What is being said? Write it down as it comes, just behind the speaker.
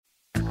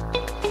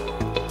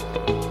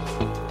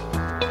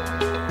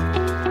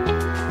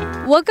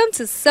Welcome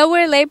to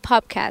Somewhere Late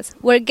Podcast,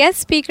 where guest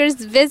speakers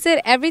visit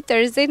every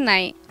Thursday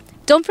night.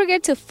 Don't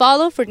forget to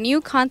follow for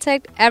new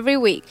content every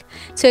week.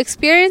 To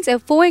experience a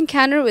full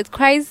encounter with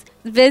Christ,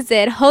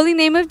 visit Holy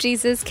Name of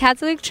Jesus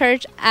Catholic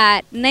Church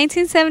at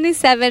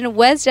 1977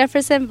 West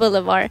Jefferson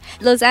Boulevard,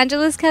 Los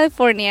Angeles,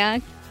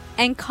 California,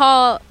 and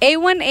call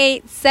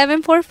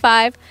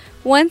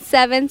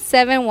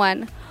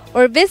 818-745-1771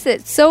 or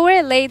visit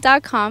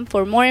SomewhereLate.com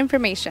for more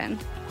information.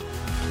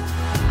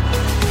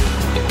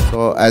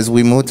 So as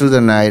we move through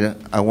the night,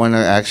 I want to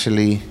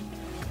actually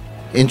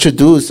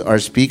introduce our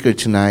speaker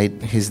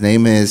tonight. His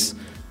name is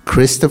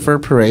Christopher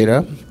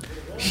Pereira,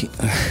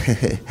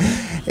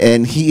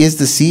 and he is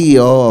the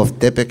CEO of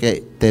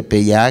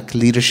Tepeyac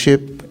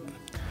Leadership,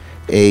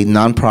 a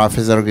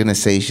nonprofit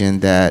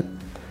organization that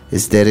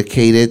is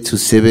dedicated to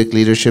civic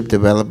leadership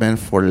development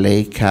for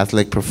lay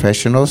Catholic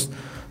professionals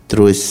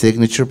through its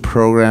signature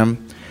program,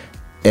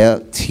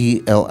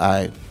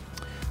 TLI.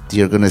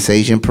 The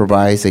organization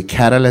provides a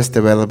catalyst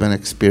development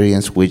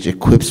experience which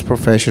equips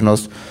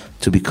professionals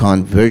to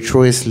become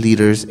virtuous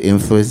leaders,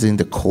 influencing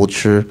the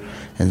culture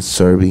and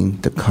serving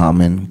the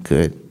common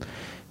good.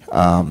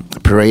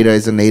 Pereira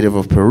is a native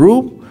of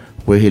Peru,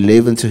 where he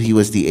lived until he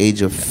was the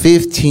age of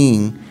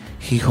 15.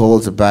 He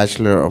holds a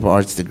Bachelor of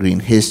Arts degree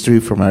in history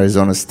from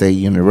Arizona State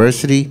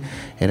University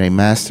and a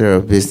Master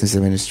of Business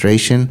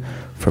Administration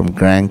from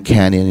Grand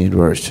Canyon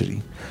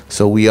University.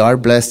 So we are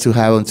blessed to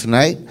have him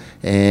tonight,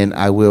 and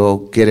I will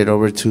get it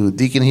over to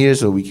Deacon here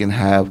so we can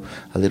have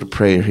a little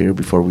prayer here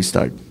before we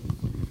start.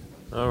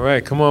 All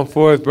right, come on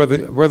forward,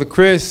 Brother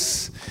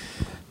Chris.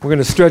 We're going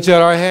to stretch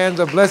out our hands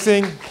of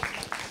blessing.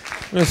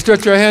 We're going to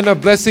stretch our hand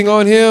of blessing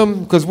on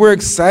him because we're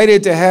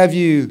excited to have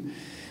you.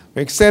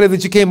 We're excited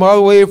that you came all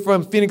the way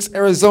from Phoenix,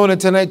 Arizona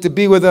tonight to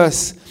be with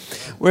us.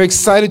 We're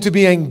excited to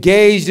be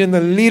engaged in the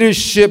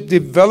leadership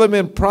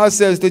development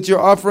process that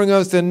you're offering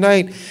us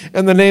tonight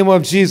in the name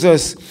of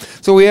Jesus.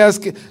 So we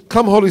ask,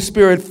 come Holy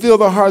Spirit, fill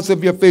the hearts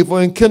of your faithful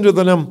and kindle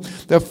in them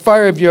the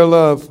fire of your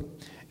love.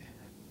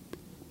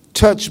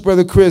 Touch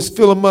Brother Chris,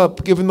 fill him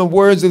up, give him the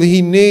words that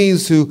he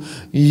needs to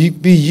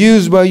be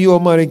used by you,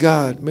 Almighty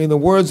God. May the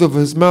words of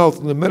his mouth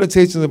and the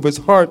meditations of his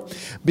heart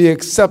be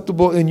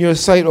acceptable in your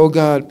sight, O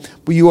God,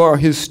 for you are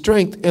his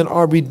strength and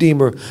our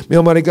Redeemer. May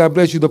Almighty God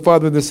bless you, the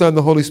Father, the Son, and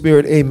the Holy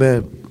Spirit.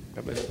 Amen.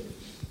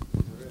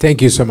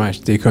 Thank you so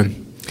much,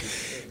 Deacon.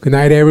 Good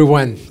night,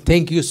 everyone.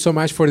 Thank you so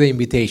much for the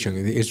invitation.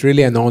 It's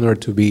really an honor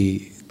to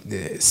be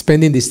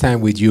spending this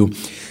time with you.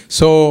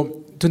 So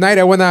tonight,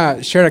 I want to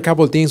share a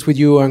couple of things with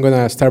you. I'm going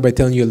to start by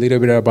telling you a little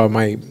bit about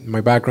my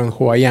background,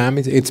 who I am.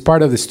 It's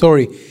part of the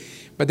story.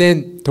 But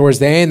then, towards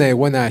the end, I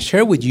want to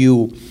share with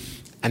you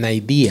an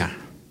idea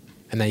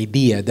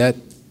that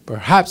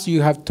perhaps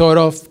you have thought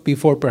of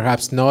before,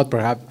 perhaps not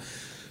to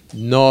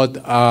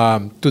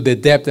the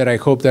depth that I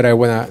hope that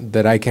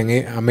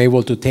I'm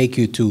able to take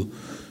you to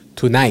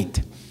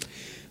tonight.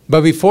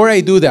 But before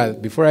I do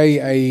that, before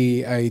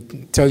I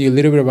tell you a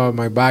little bit about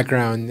my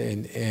background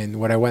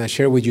and what I want to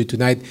share with you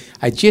tonight,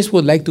 I just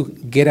would like to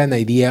get an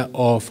idea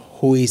of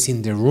who is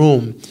in the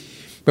room.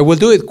 But we'll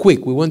do it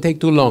quick. We won't take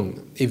too long.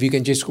 If you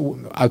can just,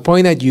 I'll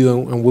point at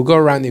you and we'll go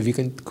around. If you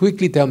can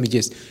quickly tell me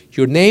just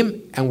your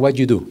name and what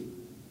you do.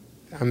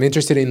 I'm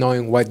interested in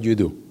knowing what you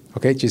do.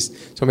 Okay,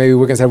 just so maybe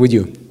we can start with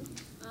you.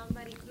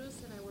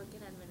 Maricruz, and I work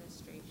in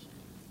administration.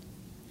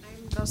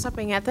 I'm Rosa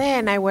Peñate,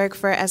 and I work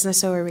for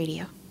Esnasoa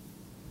Radio.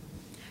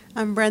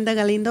 I'm Brenda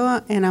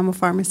Galindo, and I'm a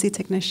pharmacy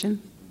technician.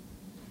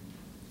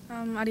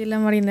 I'm Ariela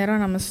Marinero,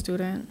 and I'm a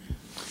student.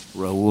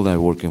 Raul,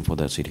 I'm working for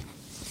that city.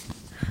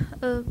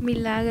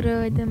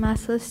 Milagro de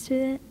Maso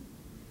student.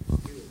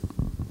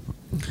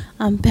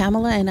 I'm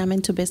Pamela, and I'm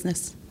into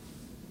business.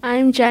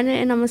 I'm Janet,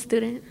 and I'm a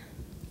student.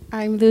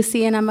 I'm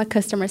Lucy, and I'm a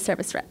customer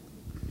service rep.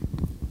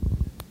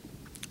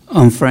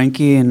 I'm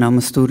Frankie, and I'm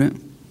a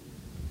student.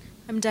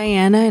 I'm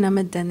Diana, and I'm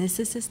a dentist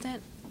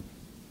assistant.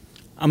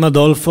 I'm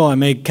Adolfo. I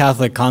make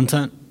Catholic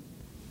content.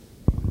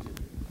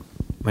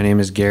 My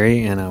name is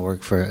Gary, and I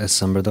work for El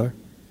Sembrador.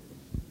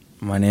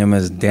 My name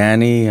is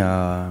Danny.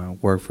 I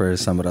work for El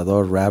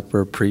Sembrador,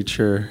 rapper,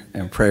 preacher,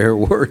 and prayer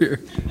warrior.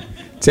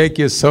 Thank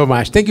you so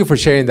much. Thank you for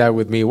sharing that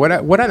with me. What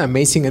an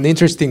amazing and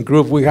interesting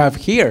group we have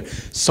here.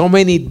 So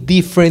many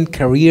different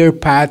career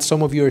paths.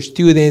 Some of you are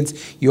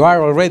students. You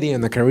are already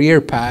on a career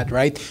path,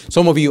 right?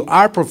 Some of you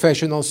are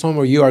professionals. Some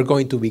of you are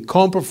going to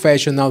become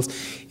professionals.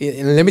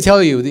 And let me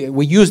tell you,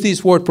 we use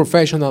this word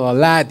professional a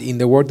lot in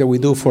the work that we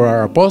do for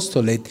our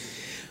apostolate.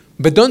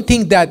 But don't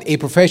think that a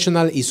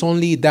professional is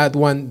only that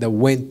one that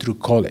went through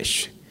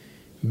college.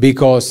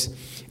 Because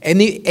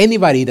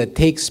anybody that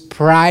takes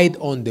pride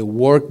on the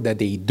work that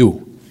they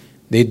do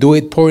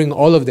it pouring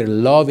all of their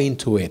love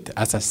into it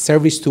as a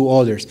service to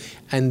others,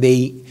 and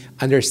they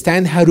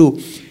understand how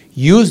to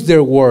use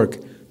their work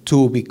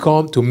to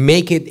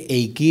make it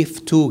a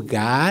gift to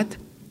God.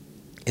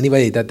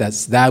 Anybody that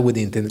does that with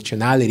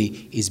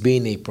intentionality is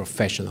being a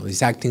professional,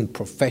 is acting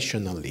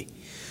professionally.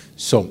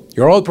 So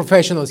you're all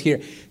professionals here.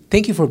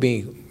 Thank you for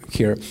being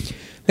here.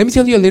 Let me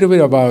tell you a little bit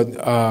about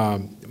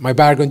my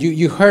background.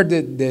 You heard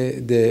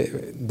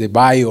the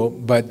bio,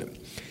 but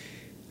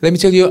Let me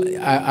tell you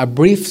a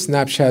brief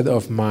snapshot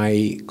of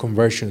my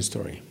conversion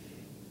story.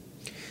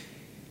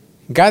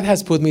 God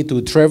has put me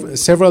to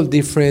several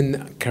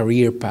different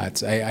career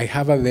paths. I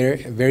have a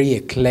very, very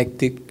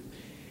eclectic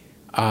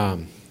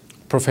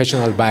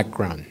professional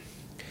background.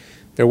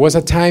 There was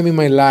a time in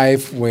my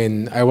life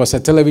when I was a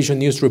television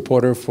news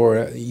reporter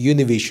for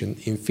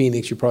Univision in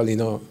Phoenix. You probably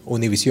know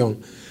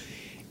Univision.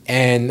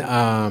 And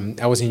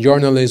I was in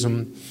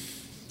journalism.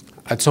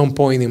 At some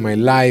point in my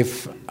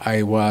life,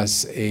 I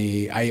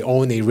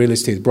owned a real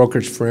estate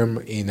brokerage firm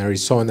in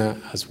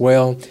Arizona as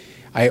well.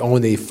 I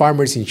owned a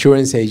farmers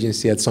insurance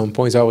agency at some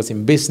point, so I was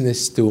in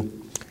business too.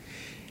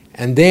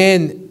 And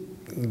then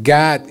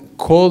God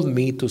called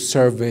me to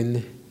serve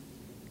in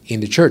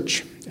the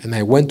church, and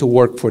I went to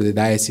work for the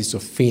Diocese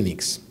of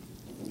Phoenix.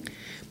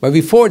 But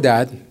before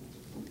that,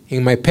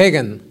 in my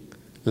pagan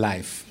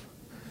life,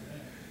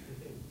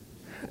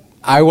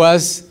 I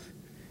was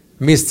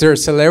Mr.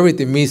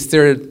 Celebrity,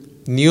 Mr.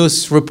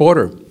 News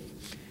reporter.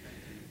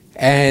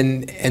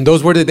 And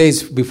those were the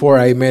days before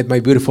I met my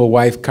beautiful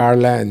wife,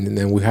 Carla, and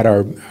then we had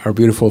our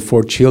beautiful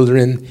 4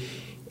 children,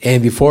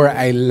 and before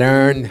I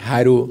learned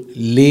how to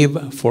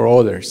live for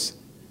others.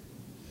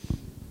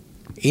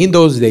 In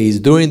those days,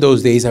 during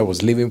those days, I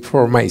was living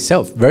for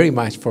myself, very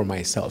much for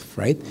myself,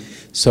 right?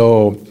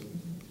 So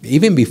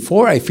even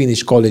before I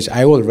finished college,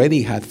 I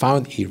already had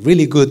found a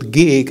really good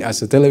gig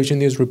as a television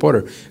news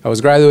reporter. I was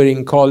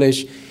graduating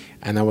college,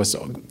 and I was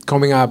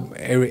coming up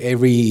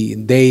every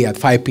day at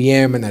 5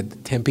 p.m. and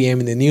at 10 p.m.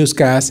 in the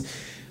newscast.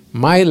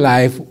 My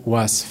life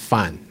was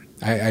fun.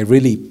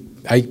 Everything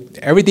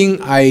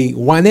I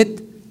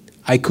wanted,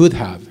 I could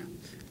have.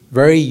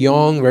 Very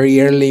young,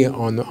 very early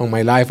on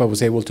my life, I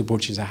was able to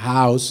purchase a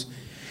house.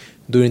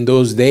 During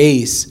those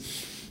days,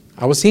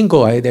 I was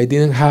single. I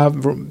didn't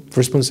have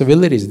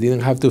responsibilities.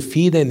 Didn't have to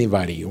feed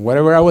anybody.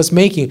 Whatever I was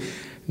making,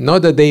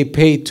 not that they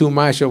paid too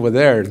much over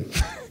there,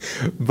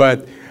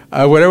 but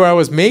whatever I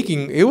was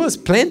making, it was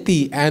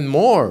plenty and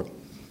more.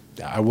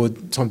 I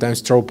would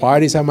sometimes throw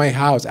parties at my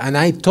house, and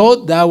I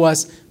thought that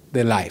was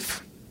the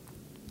life.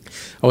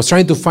 I was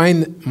trying to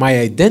find my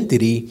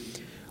identity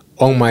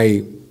on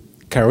my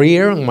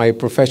career, on my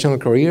professional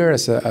career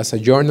as a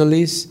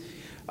journalist.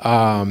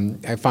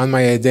 I found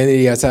my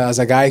identity as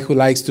a guy who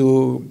likes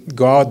to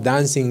go out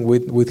dancing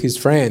with his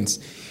friends.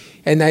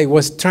 And I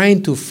was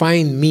trying to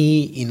find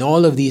me in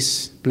all of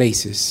these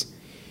places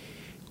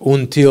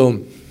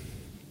until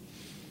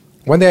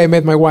one day I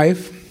met my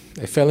wife.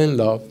 I fell in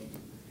love.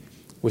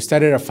 We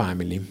started a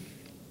family.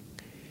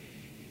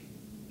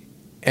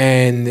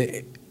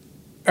 And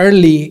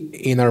early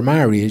in our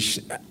marriage,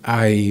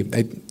 I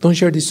don't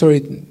share this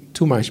story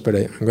too much, but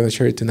I'm going to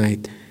share it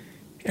tonight.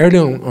 Early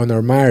on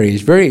our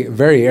marriage, very,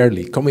 very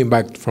early, coming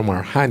back from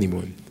our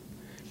honeymoon,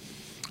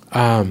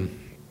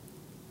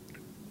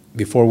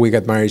 before we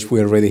got married,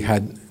 we already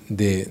had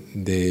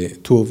the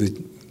 2 of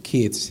the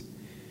kids.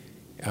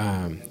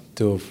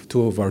 Two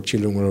of our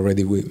children were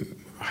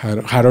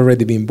had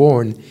already been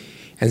born,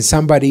 and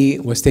somebody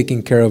was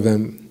taking care of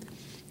them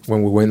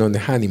when we went on the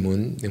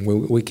honeymoon. And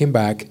we came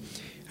back,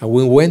 and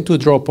we went to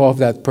drop off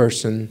that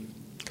person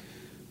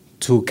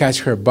to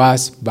catch her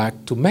bus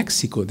back to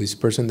Mexico. This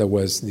person that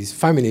was this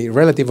family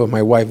relative of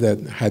my wife that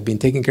had been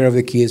taking care of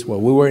the kids while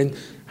we were in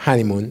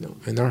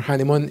our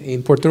honeymoon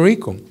in Puerto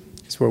Rico.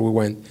 That's where we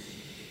went.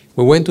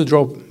 We went to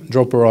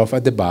drop her off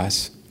at the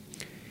bus.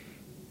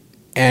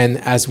 And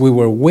as we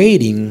were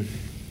waiting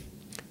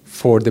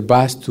for the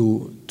bus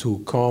to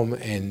come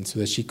and so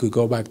that she could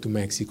go back to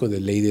Mexico, the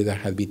lady that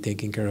had been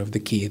taking care of the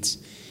kids,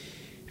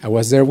 I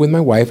was there with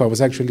my wife. I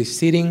was actually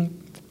sitting,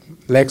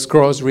 legs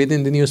crossed,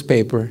 reading the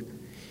newspaper.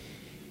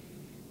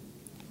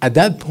 At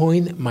that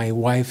point, my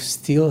wife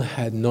still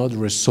had not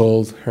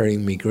resolved her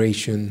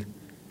immigration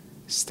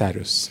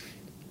status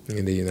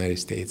in the United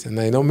States. And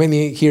I know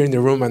many here in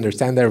the room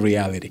understand that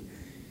reality.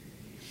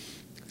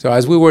 So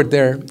as we were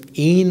there,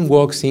 in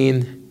walks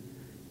in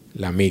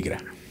La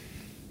Migra.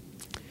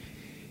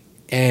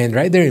 And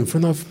right there in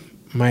front of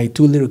my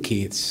 2 little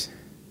kids,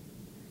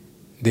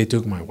 they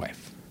took my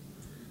wife.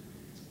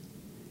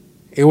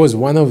 It was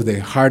one of the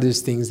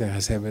hardest things that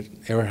has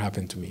ever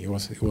happened to me. It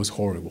was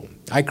horrible.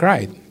 I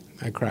cried.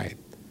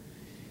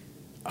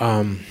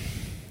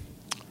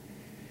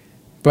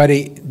 But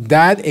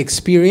that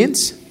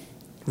experience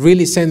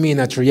really sent me in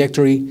a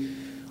trajectory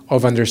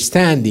of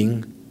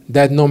understanding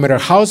that no matter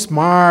how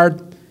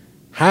smart,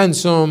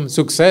 handsome,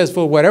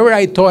 successful, whatever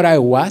I thought I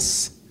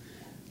was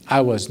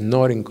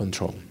not in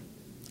control.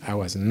 I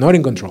was not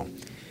in control.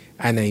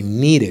 And I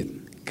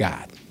needed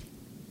God.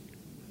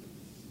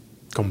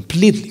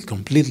 Completely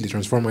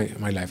transformed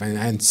my life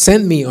and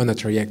sent me on a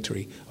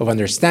trajectory of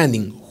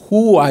understanding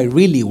who I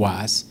really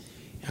was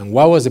and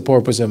what was the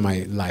purpose of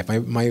my life.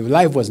 My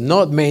life was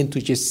not meant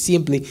to just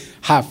simply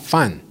have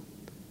fun.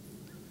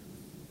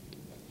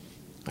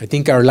 I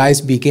think our lives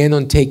begin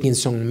on taking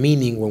some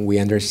meaning when we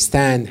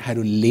understand how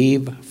to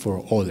live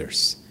for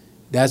others.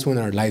 That's when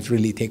our lives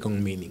really take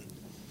on meaning.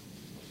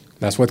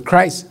 That's what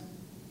Christ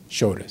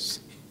showed us.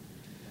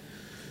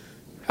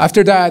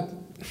 After that,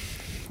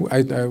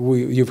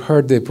 you've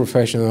heard the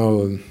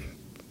professional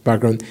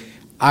background.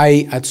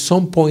 I, at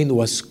some point,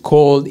 was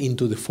called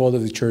into the fold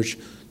of the church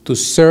to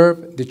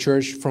serve the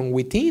church from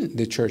within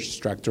the church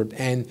structure.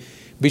 And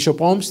Bishop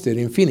Olmsted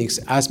in Phoenix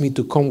asked me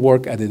to come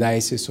work at the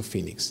Diocese of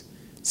Phoenix.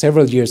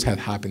 Several years had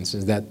happened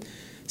since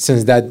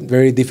that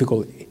very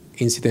difficult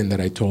incident that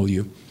I told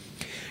you.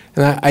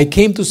 And I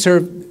came to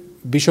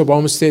serve Bishop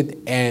Olmsted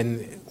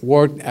and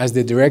worked as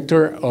the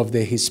director of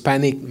the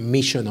Hispanic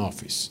Mission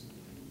Office.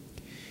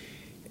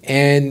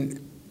 And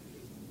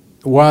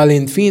while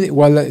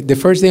the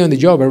first day on the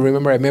job, I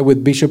remember I met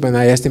with Bishop and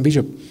I asked him,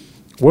 Bishop,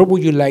 what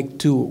would you like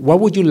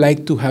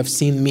to have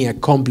seen me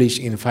accomplish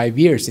in 5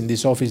 years in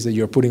this office that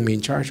you're putting me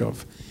in charge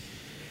of?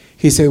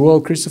 He said, well,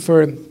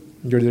 Christopher,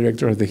 you're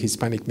director of the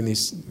Hispanic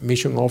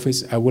Mission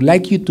Office. I would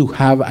like you to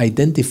have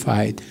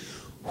identified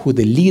who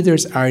the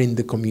leaders are in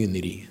the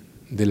community,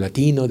 the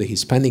Latino, the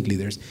Hispanic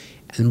leaders,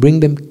 and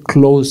bring them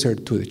closer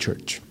to the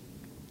church.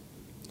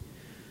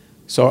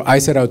 So I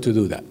set out to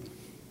do that.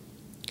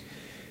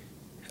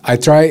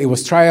 It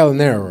was trial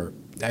and error.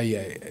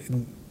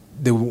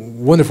 The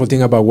wonderful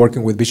thing about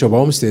working with Bishop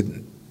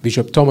Olmsted,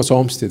 Bishop Thomas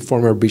Olmsted,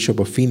 former Bishop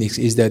of Phoenix,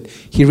 is that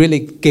he really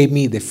gave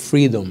me the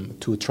freedom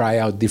to try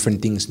out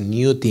different things,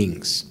 new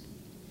things.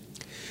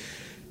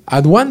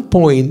 At one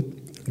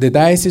point, the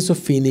Diocese of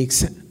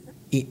Phoenix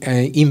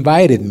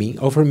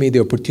offered me the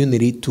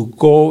opportunity to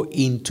go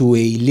into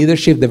a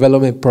leadership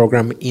development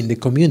program in the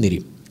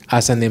community.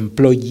 As an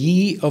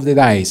employee of the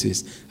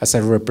diocese, as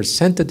a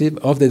representative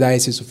of the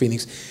Diocese of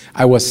Phoenix,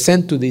 I was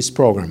sent to this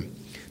program.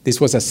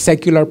 This was a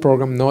secular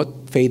program, not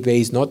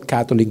faith-based, not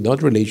Catholic,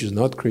 not religious,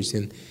 not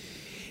Christian.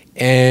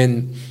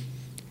 And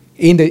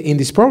in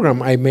this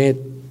program, I met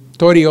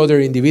 30 other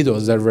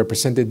individuals that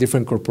represented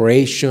different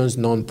corporations,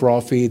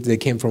 non-profits. They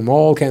came from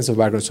all kinds of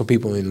backgrounds, so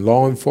people in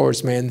law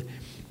enforcement.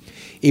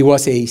 It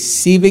was a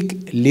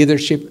civic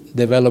leadership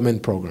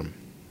development program.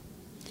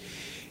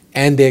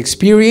 And the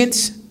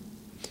experience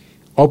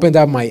opened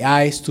up my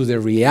eyes to the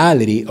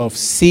reality of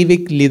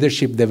civic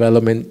leadership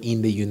development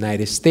in the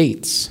United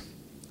States.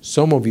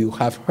 Some of you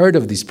have heard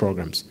of these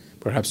programs,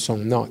 perhaps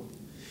some not.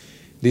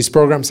 These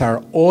programs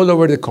are all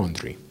over the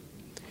country.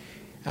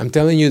 I'm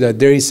telling you that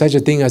there is such a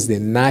thing as the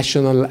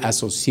National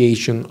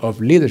Association of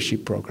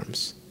Leadership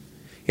Programs.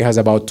 It has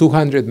about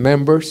 200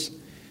 members.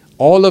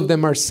 All of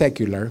them are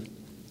secular.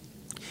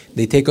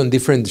 They take on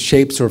different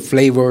shapes or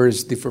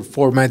flavors, different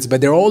formats,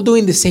 but they're all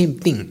doing the same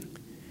thing.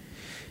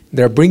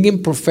 They're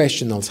bringing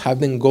professionals, have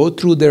them go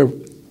through their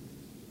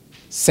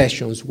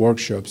sessions,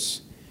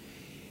 workshops,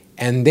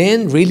 and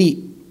then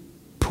really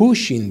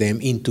pushing them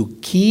into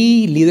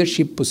key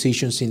leadership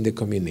positions in the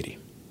community.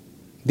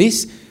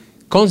 This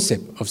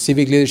concept of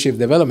civic leadership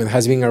development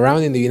has been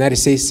around in the United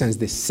States since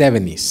the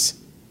 70s.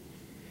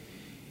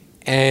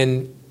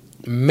 And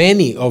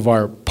many of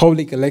our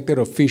public elected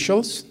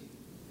officials,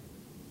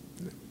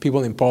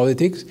 people in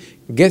politics,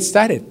 get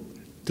started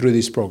through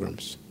these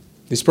programs.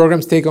 These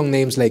programs take on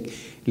names like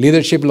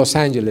Leadership Los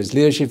Angeles,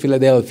 Leadership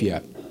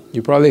Philadelphia.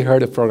 You probably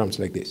heard of programs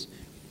like this.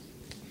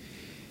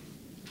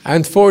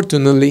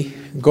 Unfortunately,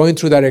 going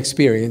through that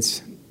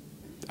experience,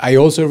 I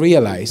also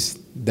realized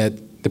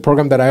that the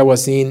program that I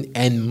was in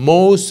and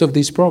most of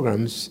these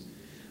programs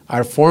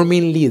are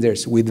forming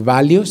leaders with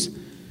values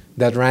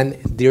that ran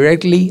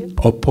directly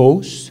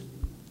opposed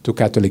to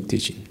Catholic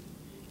teaching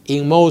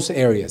in most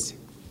areas,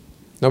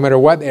 no matter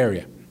what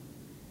area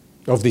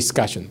of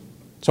discussion.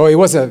 So it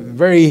was a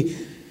very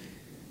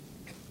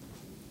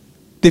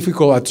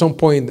difficult, at some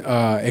point,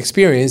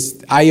 experience,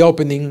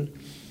 eye-opening.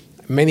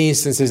 Many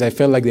instances, I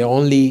felt like the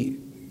only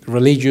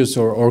religious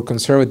or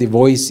conservative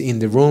voice in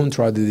the room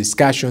throughout the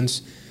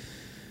discussions.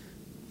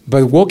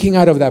 But walking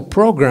out of that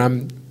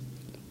program,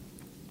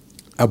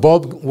 a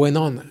bulb went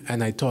on,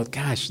 and I thought,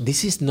 gosh,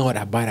 this is not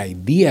a bad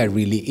idea,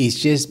 really. It's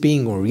just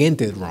being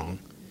oriented wrong.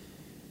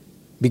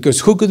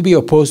 Because who could be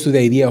opposed to the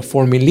idea of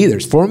forming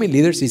leaders? Forming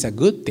leaders is a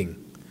good thing.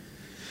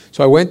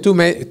 So I went to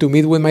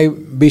meet with my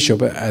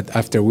bishop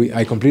after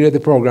I completed the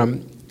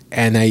program,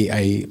 and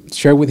I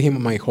shared with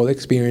him my whole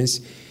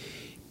experience.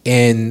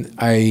 And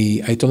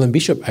I told him,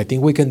 Bishop, I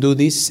think we can do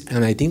this,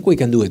 and I think we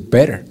can do it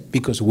better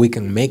because we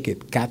can make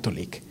it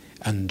Catholic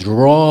and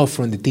draw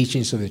from the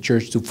teachings of the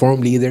church to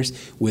form leaders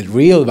with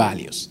real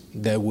values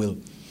that will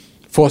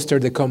foster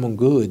the common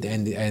good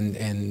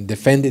and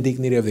defend the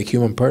dignity of the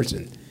human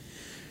person.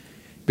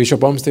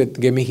 Bishop Olmsted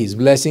gave me his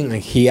blessing,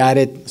 and he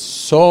added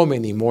so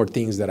many more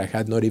things that I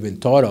had not even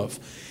thought of.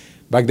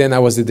 Back then, I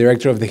was the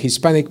director of the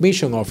Hispanic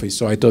Mission Office,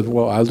 so I thought,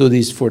 well, I'll do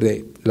this for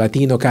the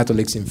Latino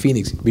Catholics in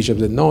Phoenix. Bishop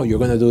said, no, you're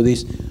going to do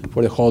this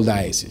for the whole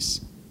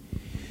diocese.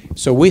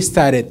 So we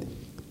started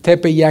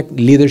Tepeyac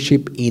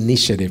Leadership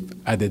Initiative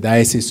at the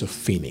Diocese of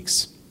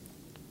Phoenix.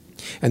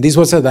 And this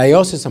was a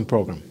diocesan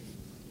program.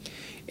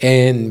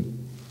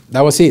 And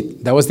that was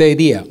it. That was the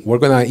idea. We're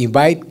going to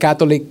invite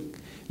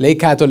lay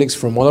Catholics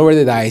from all over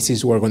the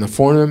diocese. We're going to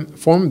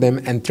form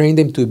them and train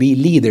them to be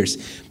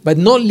leaders, but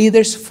not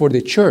leaders for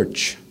the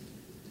church.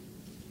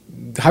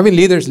 Having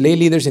lay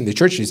leaders in the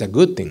church is a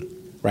good thing.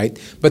 right?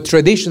 But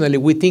traditionally,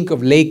 we think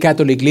of lay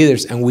Catholic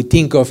leaders, and we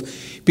think of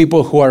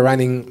people who are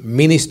running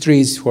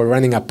ministries, who are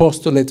running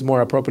apostolates,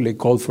 more appropriately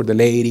called for the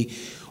laity,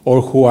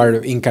 or who are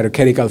in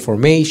catechetical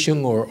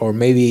formation, or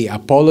maybe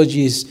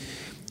apologists.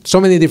 So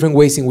many different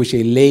ways in which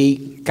a lay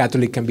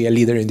Catholic can be a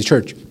leader in the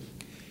church.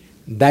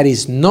 That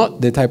is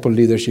not the type of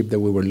leadership that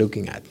we were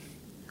looking at.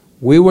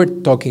 We were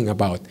talking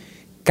about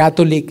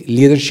Catholic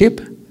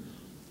leadership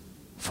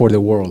for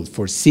the world,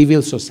 for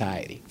civil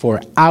society,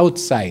 for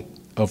outside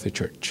of the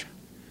church.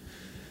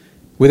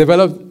 We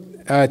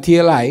developed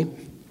TLI,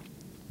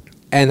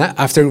 and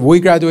after we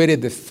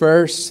graduated the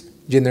first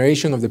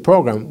generation of the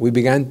program, we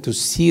began to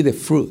see the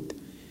fruit.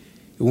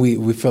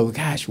 We felt,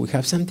 gosh, we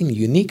have something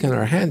unique in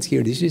our hands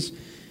here. This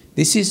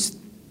is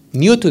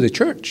new to the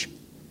church.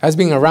 Has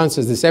been around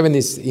since the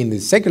 70s in the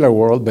secular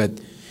world, but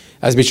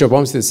as Bishop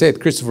Olmsted said,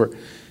 Christopher,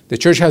 the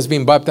church has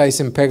been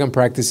baptized in pagan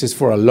practices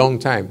for a long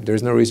time.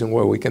 There's no reason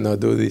why we cannot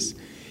do this.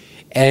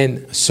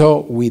 And so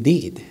we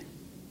did.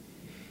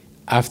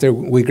 After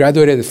we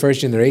graduated the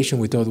first generation,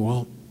 we thought,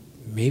 well,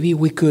 maybe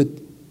we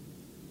could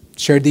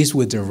share this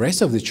with the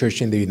rest of the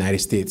church in the United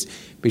States.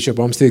 Bishop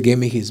Olmsted gave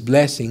me his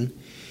blessing.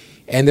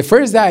 And the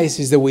first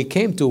diocese that we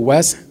came to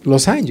was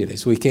Los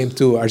Angeles. We came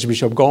to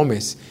Archbishop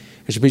Gomez.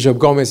 Archbishop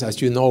Gomez,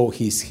 as you know,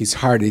 his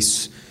heart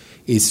is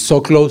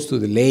so close to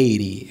the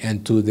laity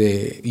and to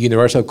the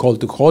universal call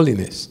to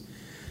holiness,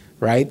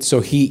 right? So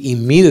he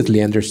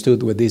immediately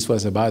understood what this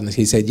was about, and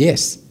he said,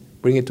 yes,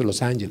 bring it to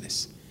Los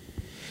Angeles.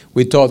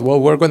 We thought, well,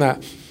 we're going to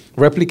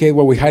replicate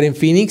what we had in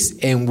Phoenix,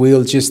 and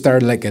we'll just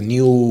start like a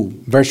new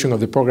version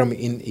of the program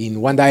in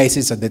one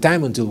diocese at the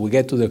time until we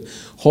get to the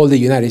whole of the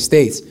United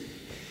States.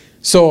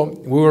 So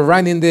we were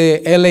running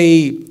the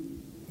LA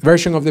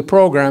version of the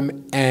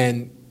program,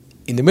 and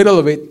in the middle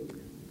of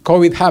it,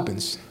 COVID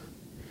happens.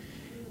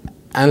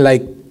 And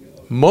like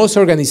most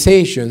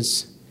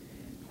organizations,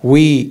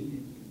 we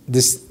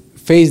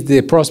faced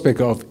the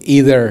prospect of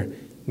either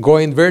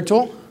going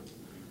virtual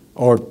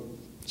or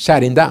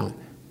shutting down.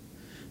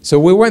 So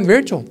we went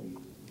virtual.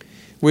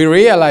 We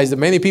realized that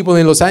many people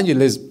in Los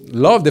Angeles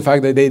loved the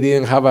fact that they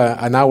didn't have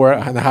an hour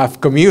and a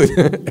half commute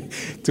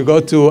to go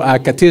to a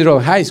Cathedral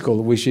High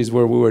School, which is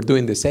where we were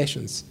doing the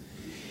sessions.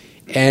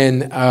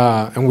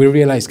 And we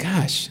realized,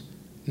 gosh,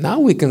 now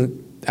we can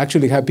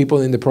actually have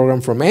people in the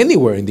program from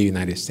anywhere in the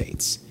United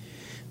States.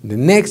 The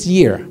next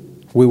year,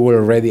 we were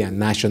already a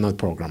national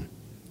program.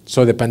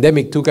 So the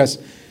pandemic took us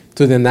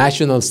to the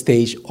national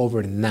stage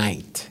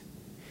overnight.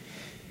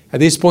 At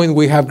this point,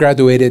 we have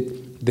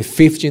graduated the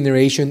 5th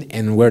generation,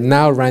 and we're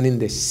now running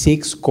the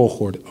 6th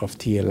cohort of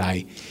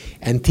TLI.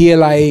 And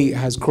TLI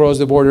has crossed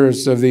the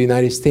borders of the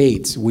United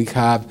States. We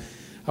have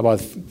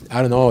about,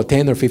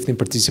 10 or 15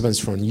 participants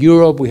from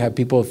Europe. We have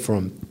people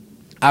from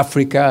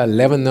Africa,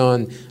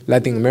 Lebanon,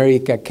 Latin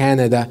America,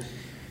 Canada.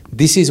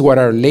 This is what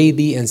Our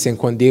Lady and San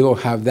Juan Diego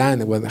have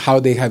done, how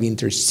they have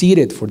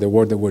interceded for the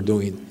work that we're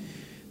doing.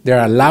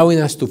 They're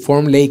allowing us to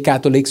form lay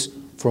Catholics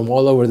from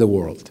all over the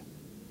world.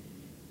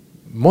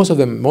 Most of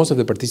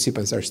the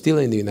participants are still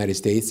in the United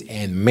States,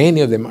 and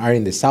many of them are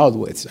in the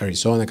Southwest,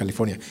 Arizona,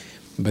 California,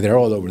 but they're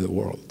all over the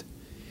world.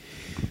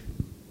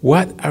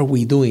 What are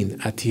we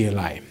doing at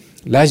TLI?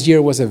 Last year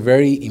was a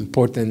very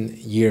important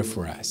year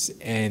for us,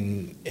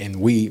 and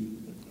we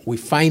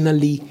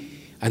finally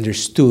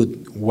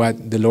understood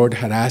what the Lord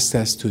had asked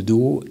us to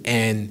do,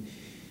 and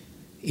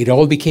it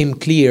all became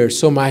clear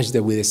so much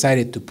that we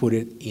decided to put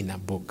it in a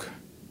book.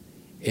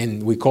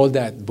 And we called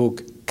that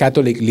book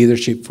Catholic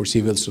Leadership for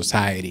Civil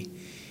Society.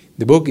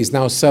 The book is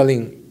now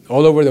selling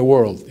all over the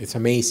world. It's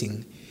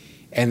amazing.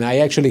 And I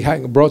actually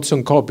brought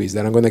some copies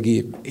that I'm going to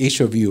give each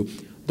of you.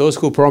 Those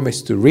who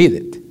promise to read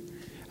it,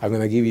 I'm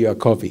going to give you a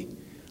copy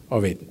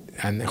of it.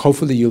 And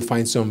hopefully you'll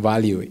find some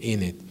value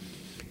in it.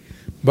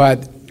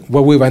 But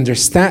what we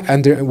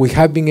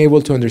have been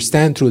able to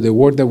understand through the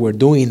work that we're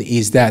doing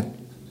is that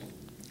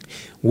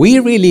we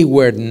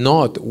are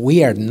not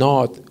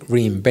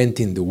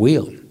reinventing the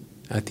wheel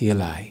at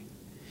TLI.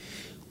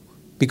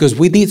 Because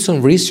we did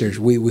some research.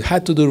 We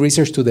had to do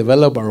research to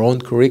develop our own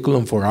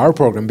curriculum for our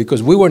program,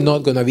 because we were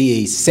not going to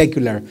be a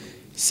secular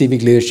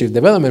civic leadership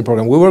development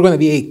program. We were going to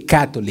be a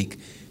Catholic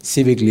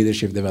civic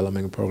leadership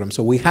development program.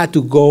 So we had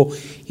to go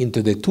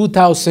into the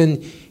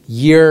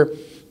 2,000-year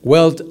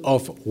wealth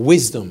of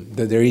wisdom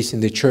that there is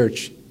in the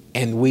church,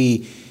 and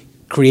we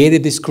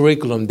created this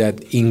curriculum that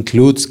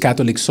includes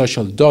Catholic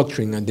social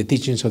doctrine and the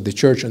teachings of the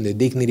church on the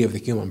dignity of the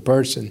human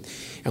person.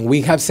 And we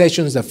have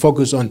sessions that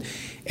focus on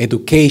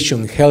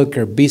education,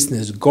 healthcare,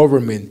 business,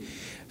 government,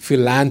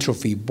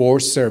 philanthropy,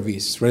 board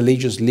service,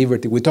 religious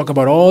liberty. We talk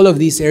about all of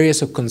these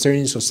areas of concern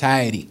in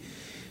society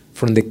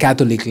from the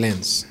Catholic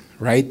lens,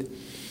 right?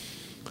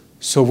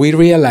 So we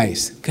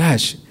realized,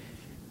 gosh,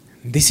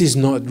 this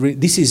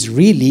is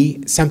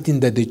really something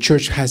that the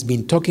church has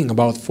been talking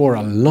about for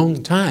a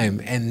long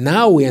time. And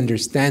now we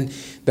understand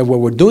that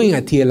what we're doing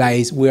at TLI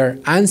is we are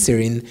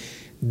answering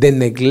the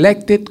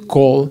neglected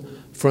call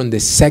from the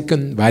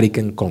Second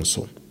Vatican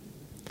Council.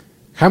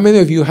 How many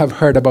of you have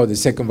heard about the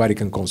Second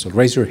Vatican Council?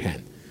 Raise your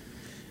hand.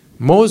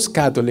 Most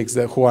Catholics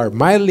who are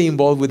mildly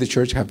involved with the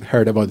church have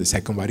heard about the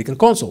Second Vatican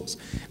Councils.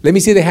 Let me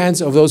see the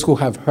hands of those who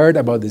have heard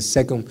about the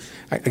second.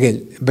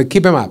 Again, but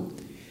keep them up.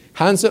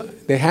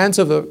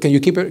 Can you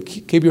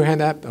keep your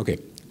hand up? Okay.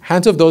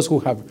 Hands of those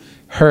who have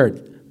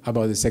heard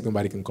about the Second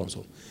Vatican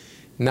Council.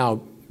 Now,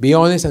 be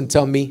honest and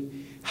tell me,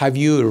 have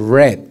you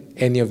read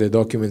any of the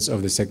documents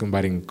of the Second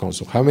Vatican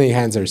Council? How many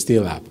hands are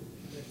still up?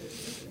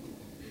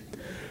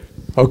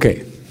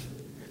 Okay.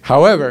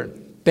 However,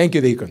 thank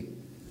you, Deacon.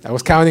 I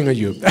was counting on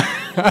you.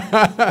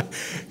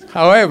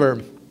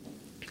 However,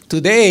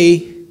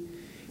 today,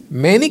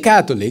 many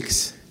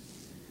Catholics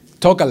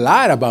talk a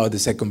lot about the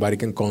Second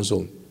Vatican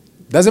Council.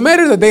 Doesn't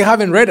matter that they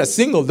haven't read a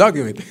single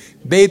document.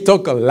 They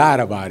talk a lot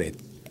about it.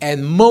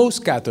 And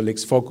most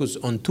Catholics focus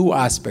on two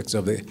aspects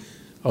of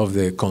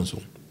the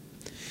council.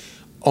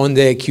 On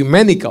the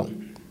ecumenical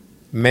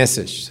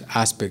message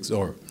aspects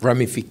or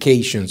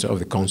ramifications of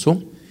the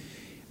council,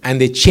 and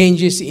the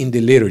changes in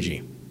the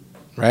liturgy,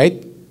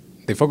 right?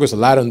 They focus a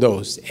lot on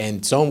those,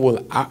 and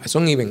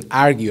some even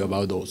argue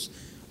about those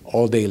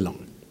all day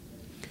long.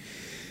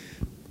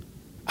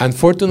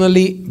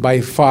 Unfortunately, by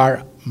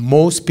far,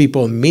 most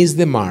people miss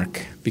the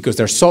mark because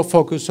they're so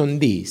focused on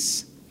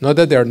these, not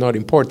that they're not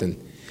important,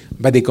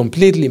 but they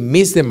completely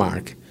miss the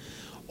mark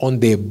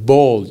on the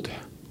bold,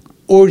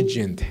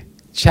 urgent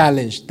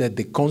challenge that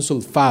the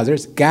Council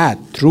Fathers, God,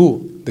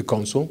 through the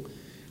Council,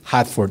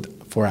 had for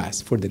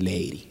us, for the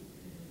laity.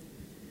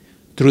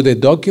 Through the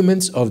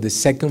documents of the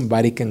Second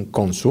Vatican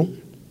Council,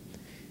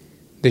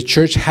 the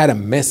Church had a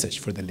message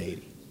for the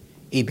laity.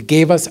 It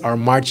gave us our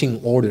marching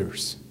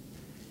orders.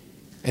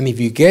 And if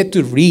you get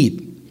to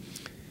read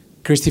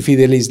Christi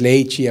Fidelis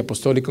Laici,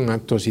 Apostolicum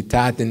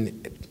Actuositatem,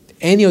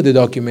 any of the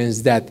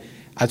documents that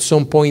at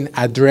some point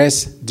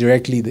address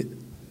directly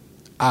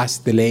us,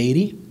 the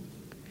laity,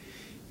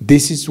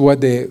 this is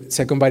what the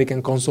Second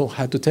Vatican Council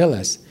had to tell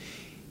us,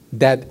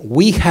 that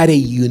we had a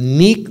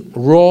unique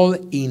role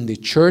in the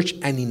church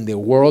and in the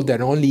world that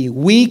only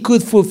we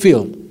could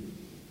fulfill,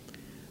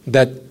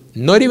 that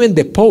not even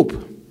the Pope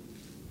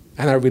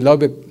and our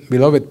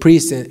beloved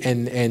priests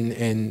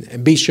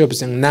and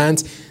bishops and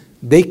nuns,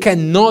 they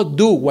cannot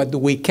do what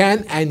we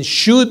can and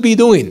should be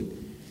doing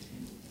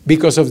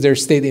because of their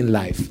state in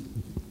life.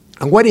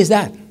 And what is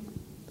that?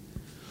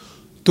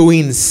 To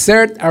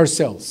insert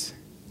ourselves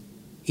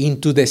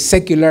into the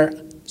secular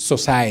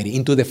society,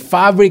 into the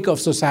fabric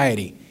of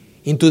society,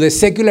 into the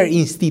secular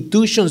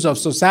institutions of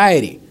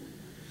society,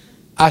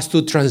 as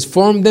to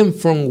transform them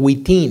from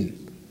within.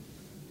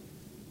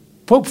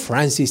 Pope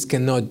Francis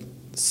cannot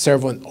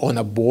serve on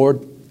a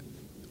board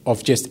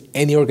of just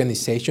any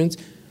organizations.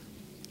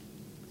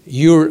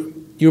 Your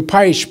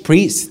parish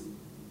priest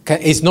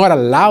is not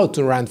allowed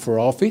to run for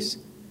office.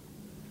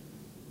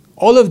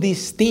 All of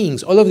these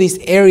things, all of these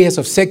areas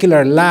of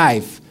secular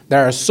life that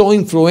are so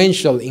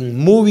influential in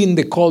moving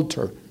the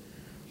culture,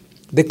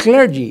 the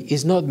clergy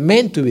is not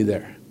meant to be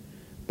there.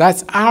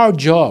 That's our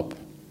job.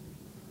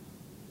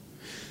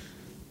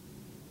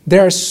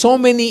 There are so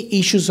many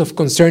issues of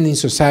concern in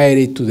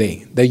society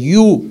today that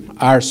you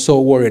are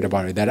so worried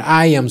about it, that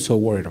I am so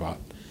worried about.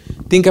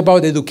 Think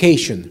about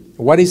education.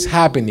 What is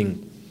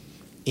happening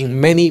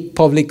in many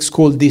public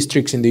school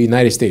districts in the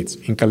United States,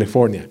 in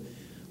California?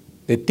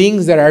 The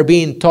things that are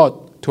being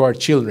taught to our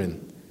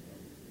children.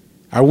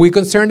 Are we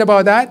concerned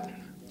about that?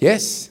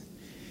 Yes.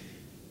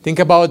 Think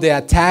about the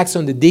attacks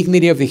on the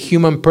dignity of the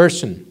human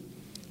person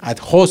at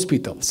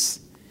hospitals.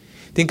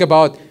 Think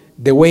about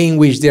the way in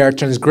which they are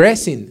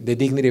transgressing the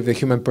dignity of the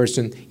human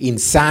person in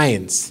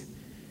science.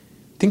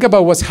 Think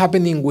about what's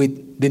happening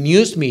with the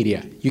news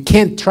media. You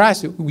can't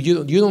trust,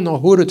 you don't know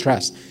who to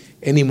trust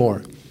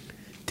anymore.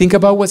 Think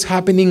about what's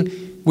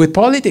happening with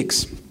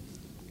politics.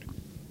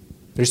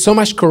 There's so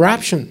much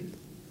corruption.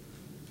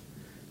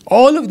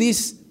 All of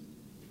these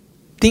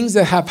things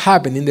that have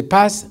happened in the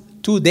past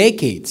 2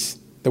 decades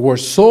that we're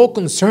so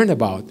concerned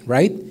about,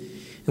 right?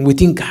 And we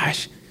think,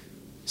 gosh,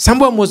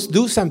 someone must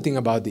do something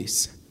about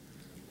this.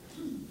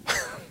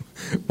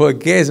 But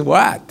guess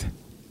what?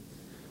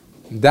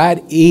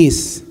 That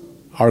is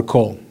our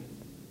call.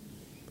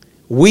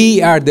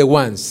 We are the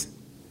ones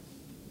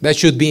that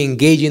should be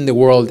engaging the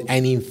world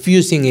and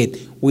infusing it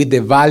with the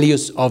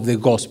values of the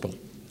gospel.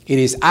 It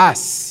is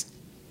us.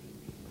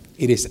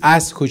 It is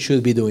us who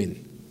should be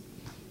doing.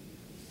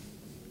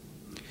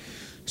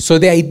 So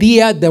the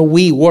idea that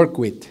we work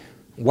with,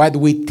 what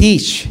we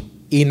teach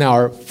in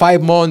our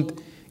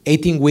 5-month,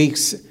 18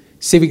 weeks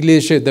Civic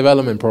Leadership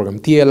Development Program,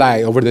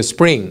 TLI, over the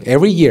spring,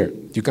 every year,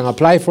 you can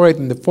apply for it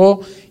in the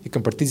fall, you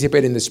can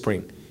participate in the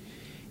spring,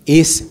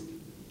 is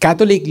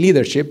Catholic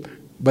leadership,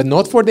 but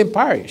not for the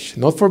parish,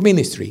 not for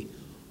ministry,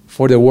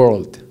 for the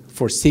world,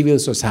 for civil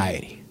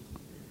society.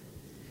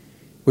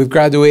 We've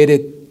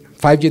graduated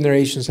 5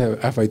 generations,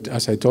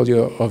 as I told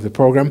you, of the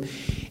program,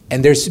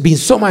 and there's been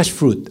so much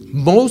fruit.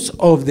 Most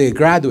of the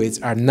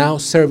graduates are now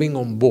serving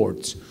on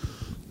boards.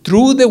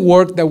 Through the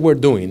work that we're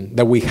doing,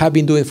 that we have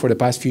been doing for the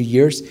past few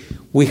years,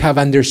 we have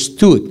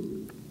understood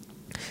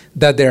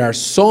that there are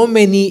so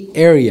many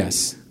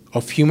areas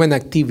of human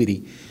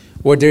activity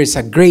where there is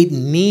a great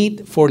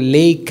need for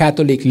lay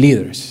Catholic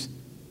leaders.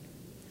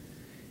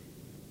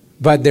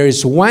 But there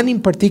is one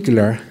in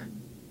particular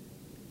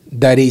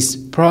that is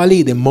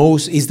probably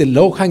the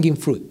low-hanging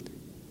fruit,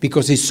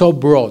 because it's so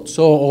broad,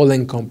 so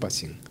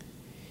all-encompassing.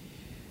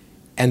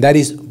 And that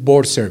is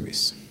board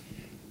service.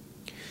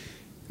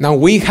 Now,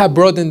 we have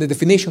broadened the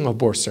definition of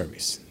board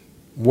service.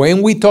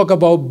 When we talk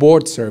about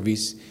board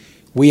service,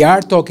 we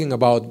are talking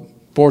about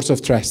boards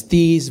of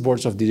trustees,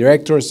 boards of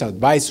directors,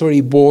 advisory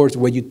boards,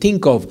 where you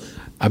think of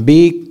a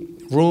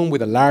big room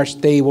with a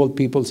large table,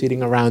 people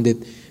sitting around it,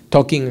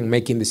 talking and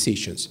making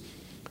decisions.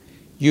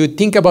 You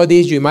think about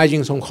this, you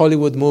imagine some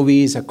Hollywood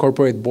movies, a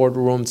corporate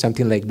boardroom,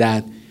 something like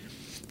that.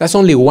 That's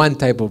only one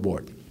type of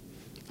board.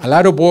 A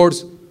lot of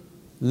boards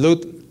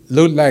look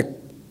like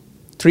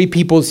 3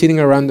 people sitting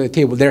around the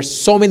table. There are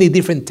so many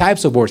different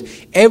types of boards.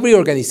 Every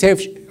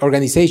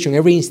organization,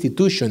 every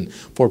institution,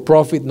 for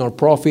profit,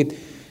 not-profit,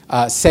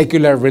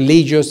 secular,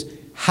 religious,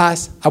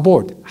 has a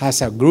board,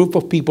 has a group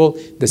of people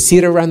that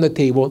sit around the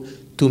table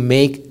to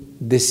make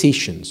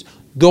decisions.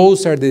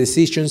 Those are the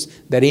decisions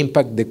that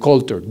impact the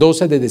culture.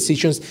 Those are the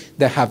decisions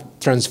that have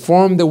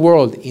transformed the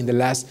world in the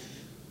last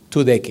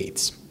 2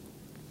 decades.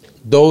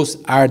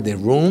 Those are the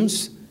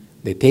rooms,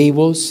 the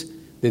tables,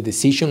 the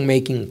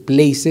decision-making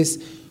places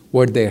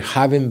where there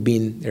haven't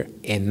been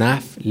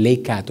enough lay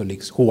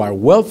Catholics who are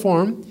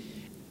well-formed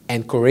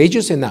and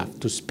courageous enough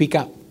to speak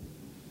up.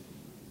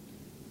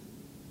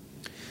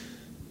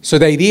 So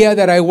the idea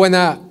that I want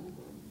to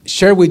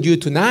share with you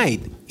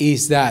tonight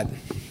is that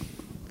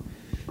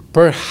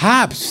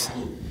perhaps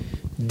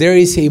there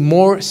is a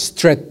more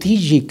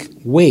strategic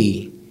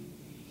way.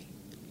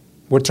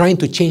 We're trying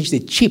to change the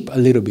chip a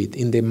little bit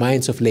in the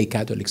minds of lay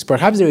Catholics.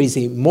 Perhaps there is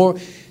a more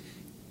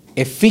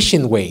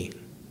efficient way,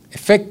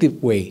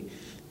 effective way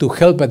to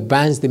help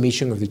advance the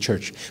mission of the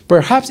church.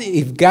 Perhaps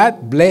if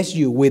God blessed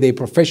you with a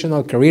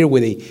professional career,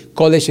 with a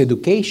college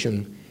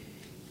education,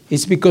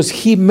 it's because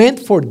He meant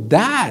for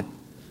that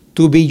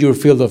to be your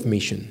field of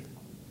mission.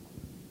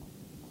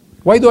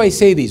 Why do I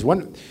say this?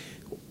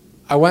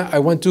 I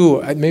want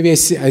to, maybe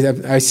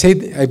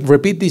I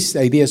repeat these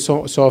ideas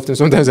so often,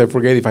 sometimes I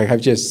forget if I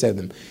have just said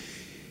them.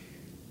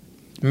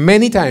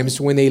 Many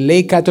times when a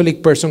lay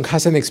Catholic person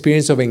has an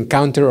experience of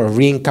encounter or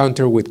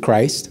re-encounter with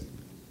Christ,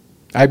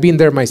 I've been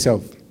there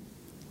myself.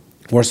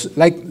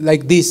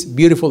 Like this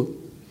beautiful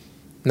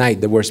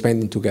night that we're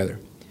spending together.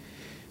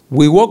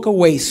 We walk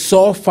away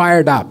so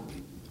fired up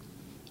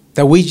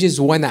that we just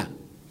want to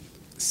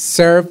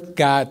serve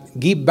God,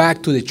 give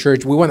back to the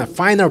church. We want to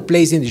find our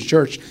place in the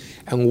church.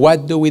 And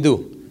what do?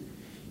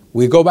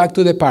 We go back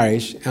to the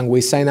parish and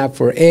we sign up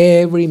for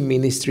every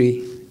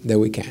ministry that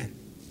we can.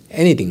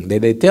 Anything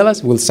that they tell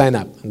us, we'll sign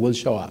up and we'll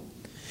show up.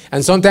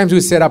 And sometimes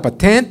we set up a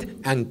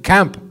tent and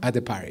camp at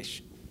the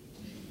parish.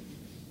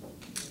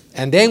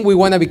 And then we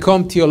want to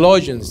become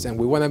theologians and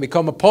we want to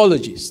become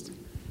apologists.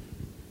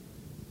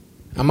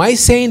 Am I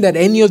saying that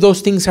any of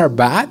those things are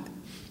bad?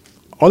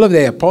 All of the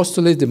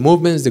apostolates, the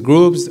movements, the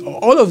groups,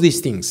 all of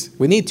these things.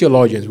 We need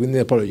theologians, we need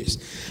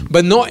apologists.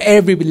 But not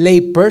every lay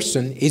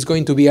person is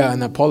going to be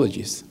an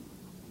apologist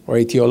or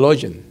a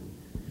theologian.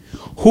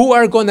 Who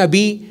are going to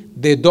be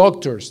the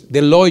doctors,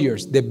 the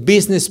lawyers, the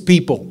business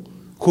people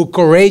who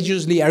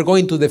courageously are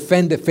going to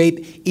defend the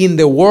faith in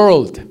the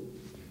world?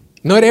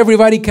 Not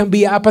everybody can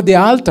be up at the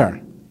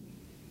altar.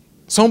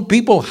 Some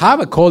people have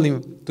a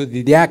calling to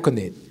the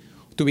diaconate,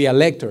 to be a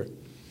lector.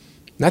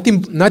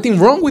 Nothing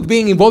wrong with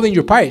being involved in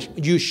your parish.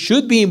 You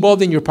should be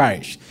involved in your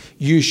parish.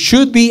 You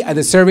should be at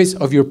the service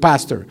of your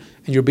pastor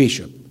and your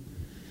bishop.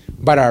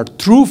 But our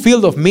true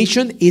field of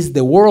mission is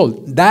the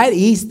world. That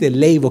is the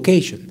lay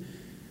vocation.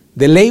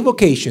 The lay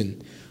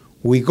vocation,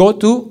 we go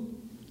to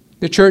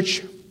the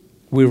church,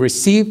 we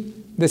receive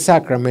the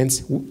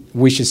sacraments,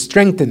 which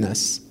strengthen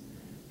us.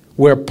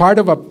 We're part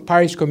of a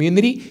parish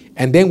community,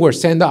 and then we're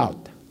sent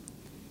out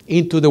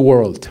into the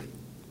world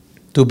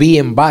to be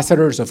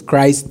ambassadors of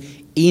Christ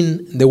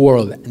in the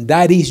world.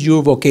 That is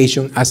your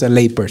vocation as a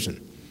lay person.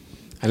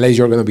 Unless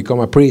you're going to become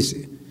a priest,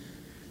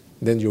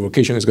 then your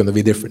vocation is going to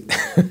be different,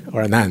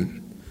 or a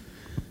nun.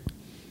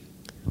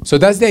 So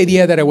that's the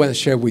idea that I want to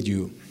share with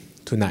you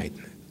tonight.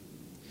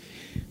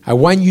 I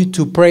want you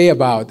to pray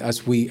about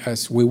as we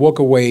walk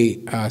away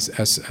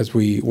as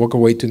we walk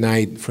away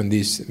tonight from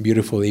this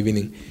beautiful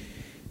evening.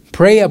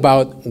 Pray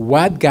about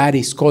what God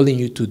is calling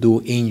you to do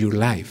in your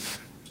life.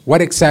 What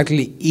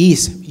exactly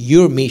is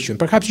your mission?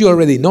 Perhaps you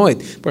already know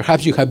it.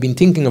 Perhaps you have been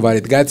thinking about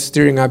it. God's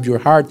stirring up your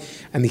heart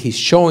and He's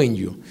showing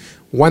you.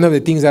 One of the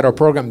things that our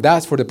program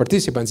does for the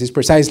participants is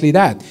precisely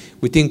that.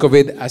 We think of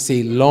it as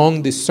a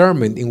long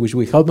discernment in which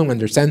we help them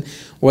understand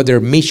what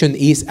their mission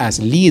is as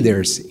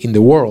leaders in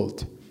the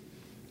world.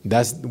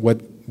 That's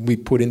what we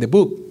put in the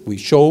book. We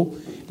show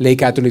lay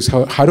Catholics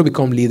how to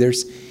become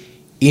leaders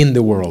in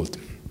the world.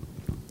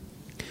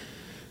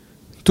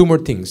 2 more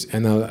things,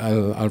 and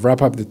I'll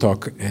wrap up the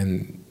talk,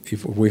 and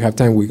if we have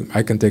time,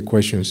 I can take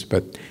questions,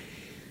 but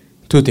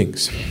 2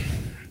 things.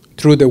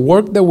 Through the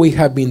work that we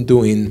have been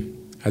doing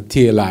at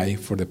TLI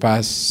for the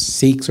past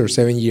 6 or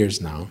 7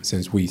 years now,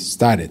 since we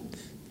started,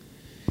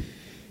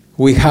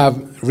 we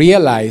have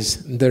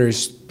realized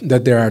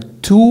that there are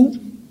two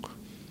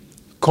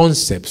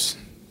concepts,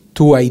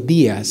 two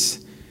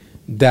ideas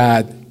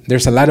that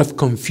there's a lot of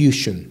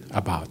confusion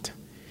about.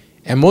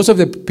 And most of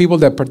the people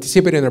that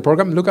participate in the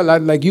program look a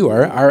lot like you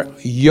are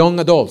young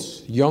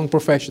adults, young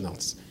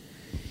professionals.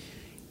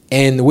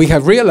 And we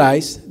have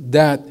realized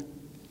that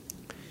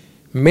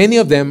many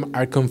of them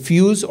are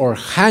confused or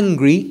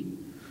hungry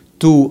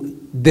to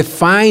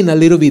define a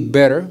little bit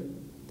better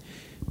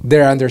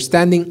their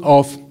understanding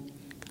of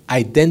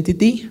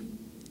identity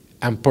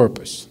and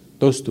purpose.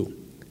 Those two,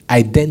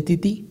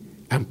 identity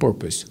and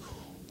purpose.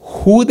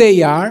 Who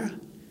they are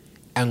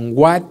and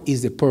what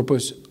is the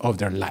purpose of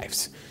their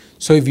lives.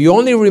 So if you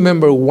only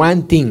remember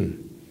one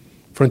thing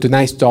from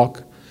tonight's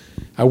talk,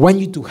 I want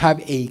you to have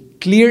a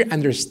clear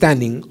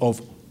understanding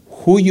of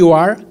who you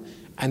are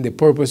and the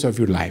purpose of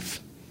your life.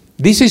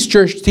 This is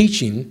church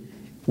teaching.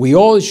 We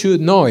all should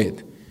know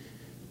it.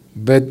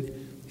 But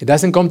it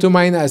doesn't come to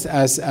mind as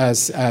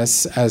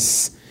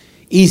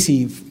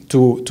easy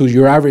to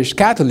your average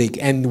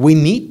Catholic. And we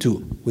need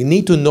to. We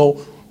need to know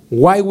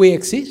why we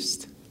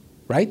exist,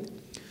 right?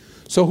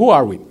 So who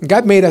are we?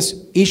 God made us,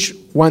 each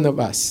one of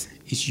us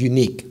is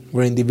unique.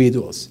 We're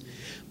individuals.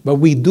 But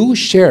we do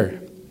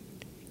share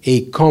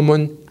a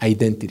common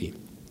identity.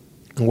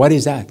 And what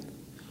is that?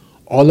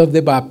 All of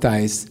the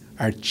baptized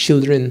are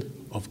children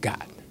of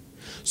God.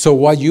 So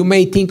what you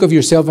may think of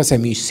yourself as a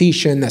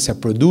musician, as a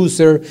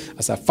producer,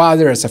 as a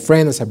father, as a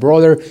friend, as a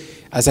brother,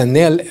 as a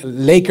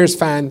Lakers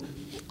fan,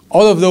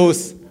 all of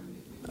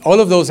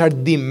those are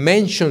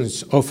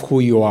dimensions of who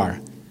you are.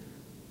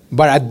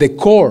 But at the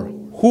core,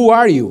 who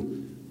are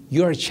you?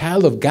 You are a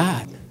child of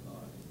God.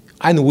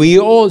 And we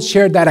all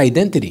share that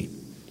identity.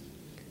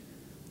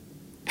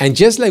 And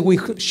just like we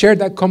share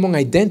that common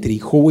identity,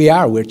 who we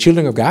are, we're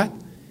children of God,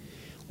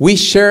 we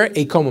share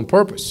a common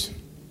purpose.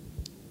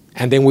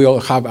 And then we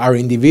all have our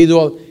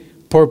individual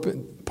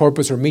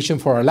purpose or mission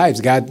for our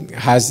lives. God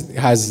has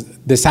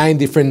designed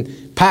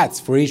different paths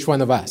for each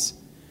one of us.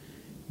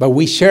 But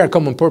we share a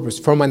common purpose.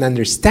 From an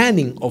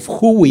understanding of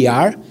who we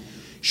are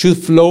should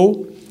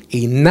flow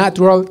a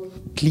natural,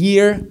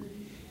 clear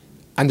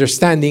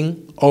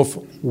understanding of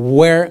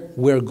where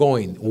we're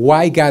going,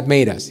 why God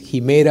made us.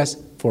 He made us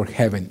for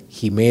heaven.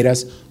 He made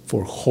us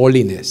for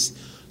holiness.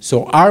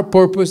 So our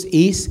purpose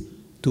is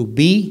to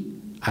be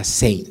a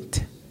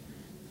saint.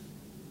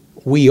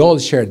 We all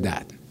share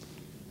that.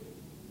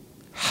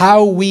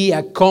 How we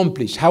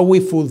accomplish, how we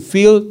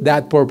fulfill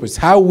that purpose,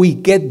 how we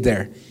get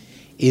there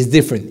is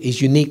different.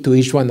 It's unique to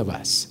each one of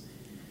us.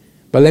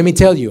 But let me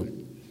tell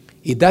you,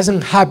 it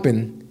doesn't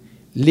happen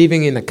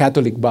living in a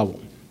Catholic bubble.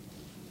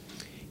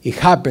 It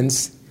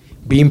happens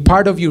being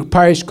part of your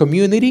parish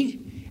community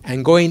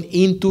and going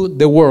into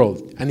the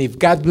world. And if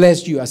God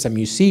blessed you as a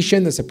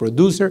musician, as a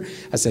producer,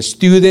 as a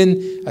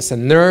student, as a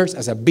nurse,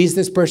 as a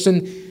business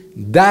person,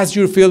 that's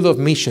your field of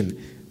mission.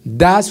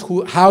 That's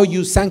how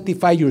you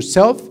sanctify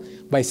yourself,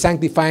 by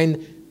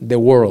sanctifying the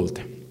world.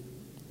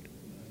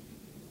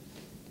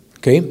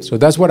 Okay, so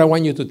that's what I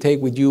want you to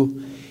take with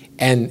you.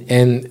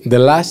 And the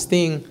last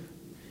thing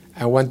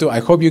I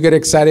hope you get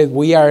excited.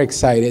 We are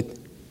excited.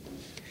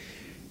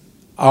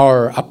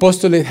 Our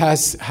apostolate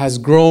has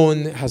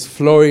grown, has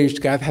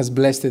flourished. God has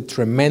blessed it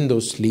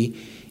tremendously.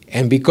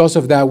 And because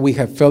of that, we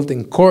have felt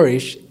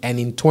encouraged. And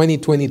in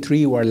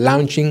 2023, we're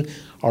launching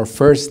our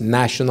first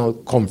national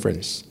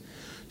conference.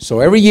 So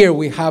every year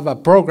we have a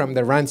program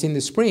that runs in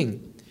the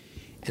spring.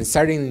 And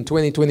starting in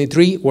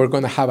 2023, we're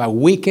going to have a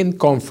weekend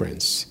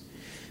conference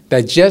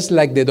that, just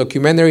like the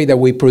documentary that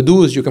we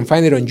produce, you can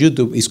find it on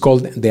YouTube, is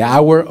called The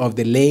Hour of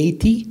the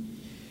Laity.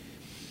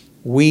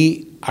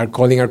 We are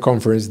calling our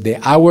conference The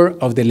Hour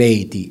of the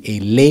Laity, a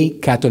lay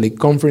Catholic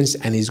conference,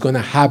 and it's going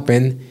to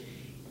happen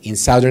in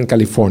Southern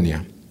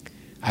California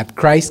at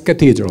Christ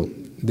Cathedral,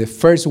 the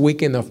first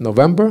weekend of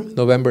November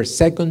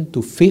 2nd to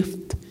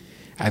 5th,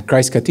 at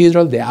Christ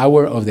Cathedral, The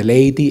Hour of the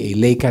Laity, a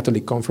lay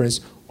Catholic conference.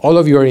 All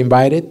of you are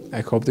invited.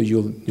 I hope that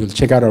you'll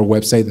check out our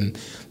website and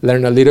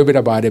learn a little bit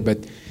about it.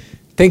 But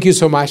thank you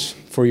so much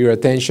for your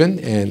attention,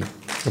 and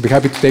I'll be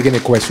happy to take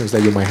any questions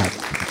that you might have.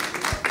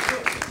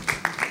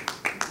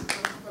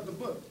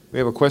 We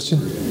have a question?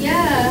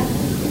 Yeah.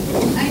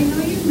 I know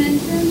you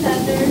mentioned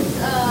that there's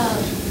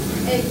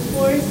a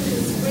course in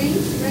the spring,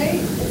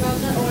 right? If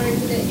I'm not, or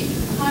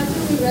how do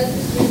we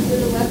register through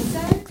the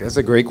website? That's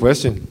a great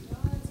question.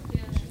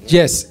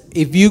 Yes,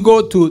 if you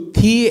go to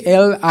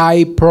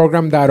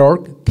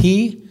tliprogram.org,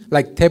 T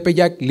like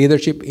Tepeyac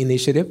Leadership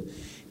Initiative,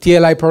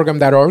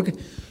 tliprogram.org,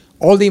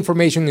 all the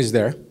information is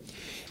there.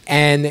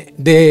 And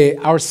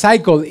our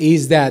cycle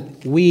is that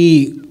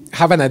we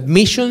have an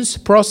admissions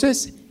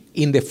process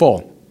in the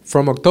fall.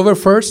 From October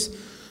 1st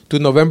to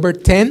November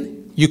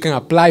 10, you can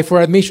apply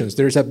for admissions.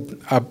 There's a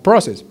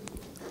process.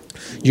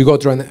 You go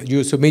through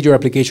you submit your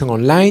application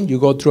online, you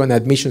go through an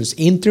admissions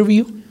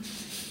interview,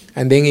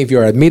 and then if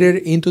you're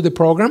admitted into the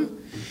program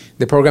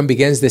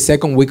begins the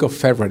second week of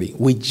February.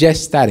 We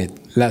just started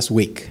last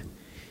week.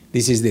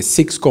 This is the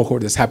 6th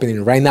cohort that's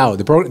happening right now.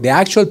 The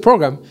actual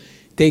program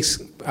takes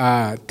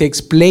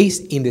takes place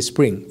in the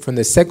spring, from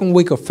the second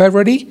week of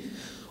February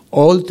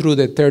all through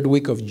the third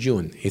week of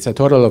June. It's a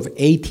total of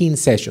 18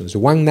 sessions,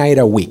 one night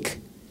a week.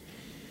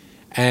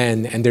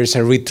 And there's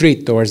a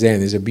retreat towards the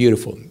end. It's a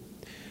beautiful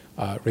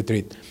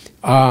retreat.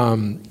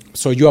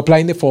 So you apply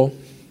in the fall,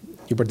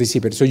 you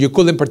participate. So you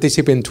couldn't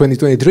participate in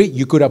 2023.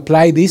 You could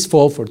apply this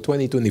fall for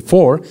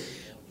 2024,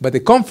 but the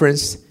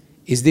conference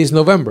is this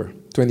November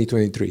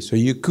 2023. So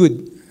you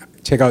could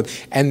check out.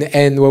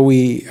 And what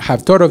we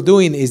have thought of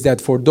doing is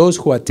that for those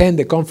who attend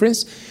the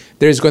conference,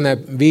 there's going to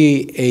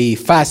be a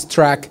fast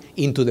track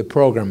into the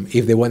program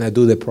if they want to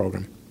do the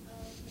program.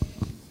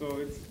 So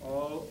it's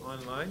all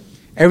online?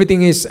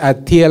 Everything is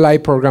at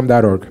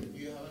tliprogram.org. Do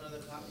you have another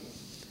copy?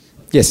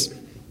 Yes.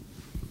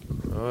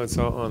 Oh, it's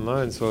all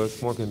online, so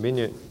it's more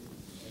convenient.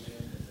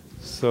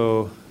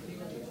 So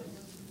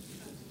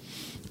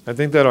I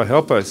think that'll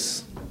help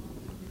us.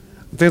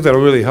 I think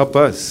that'll really help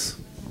us.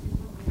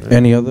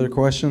 Any other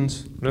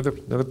questions? Another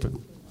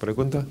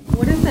pregunta?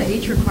 What is the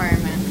age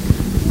requirement?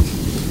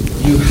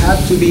 You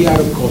have to be out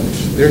of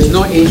college. There's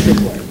no age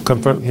requirement.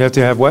 Confirm. You have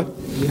to have what?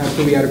 You have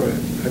to be out of college.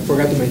 I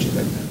forgot to mention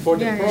that. For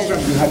the program,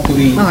 you have to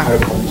be out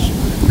of college.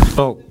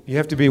 Oh, you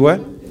have to be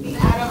what?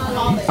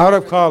 Out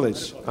of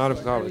college. Out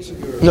of college.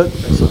 No.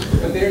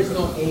 But there's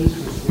no age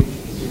restriction.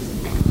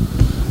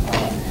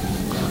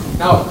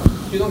 Now,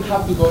 you don't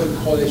have to go to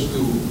college to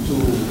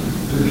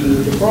be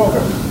in the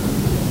program.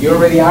 You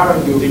already are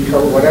on your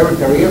whatever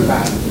career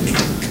path.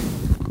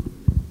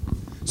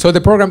 So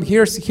the program,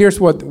 here's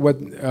what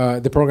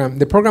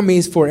the program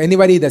is for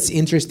anybody that's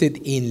interested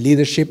in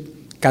leadership,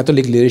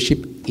 Catholic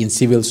leadership in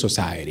civil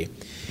society.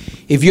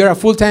 If you're a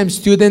full-time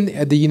student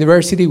at the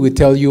university, we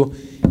tell you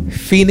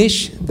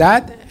finish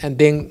that and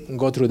then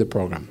go through the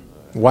program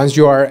once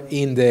you are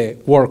in the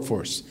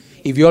workforce.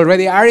 If you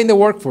already are in the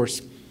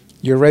workforce,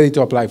 you're ready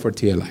to apply for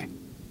TLI.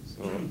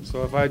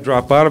 So if I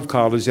drop out of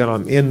college and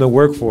I'm in the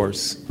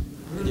workforce,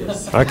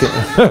 yes. I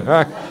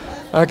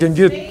can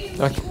do it.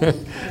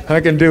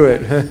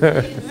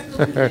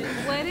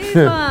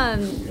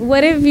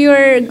 What if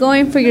you're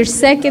going for your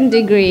second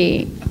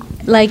degree,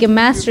 like a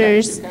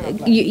master's?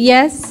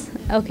 Yes?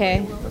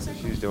 Okay. That's what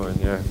she's doing,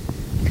 yeah.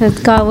 Because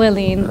God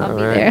willing, I'll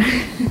be there.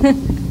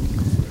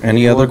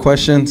 Any other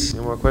questions?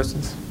 Any more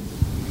questions?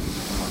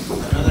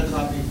 Another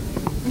copy.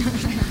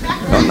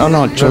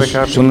 No, just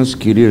someone's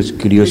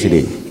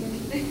curiosity.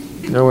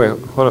 No, wait,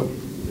 hold up.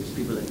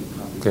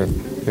 Okay,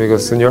 here you go,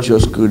 senor.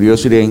 Just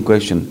curiosity and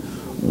question.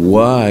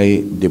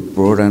 Why the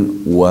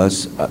program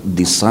was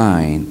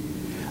designed,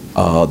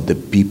 the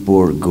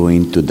people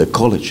going to the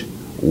college?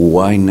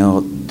 Why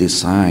not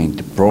design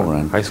the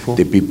program, high school?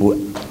 The people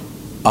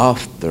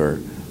after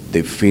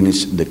they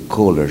finish the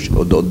college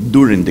or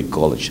during the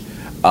college,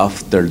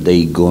 after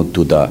they go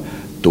to the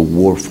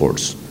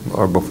workforce?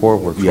 Or before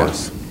workforce?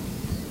 Yes.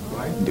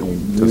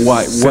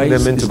 Why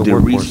them into the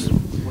workforce?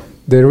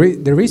 The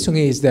reason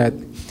is that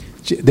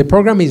the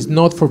program is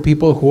not for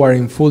people who are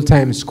in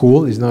full-time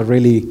school. It's not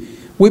really.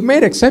 We've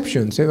made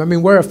exceptions. I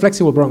mean, we're a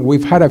flexible program.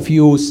 We've had a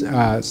few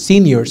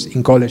seniors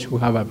in college who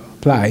have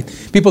applied.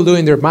 People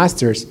doing their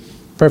masters,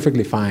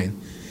 perfectly fine.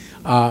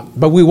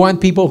 But we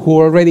want people who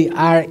already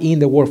are in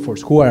the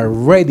workforce, who are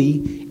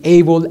ready,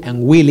 able,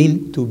 and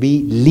willing to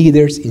be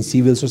leaders in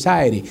civil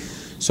society.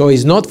 So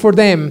it's not for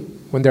them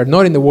when they're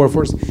not in the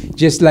workforce,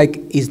 just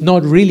like it's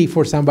not really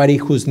for somebody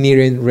who's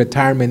nearing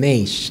retirement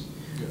age.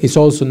 It's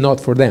also not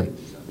for them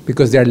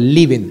because they're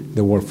leaving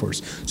the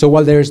workforce. So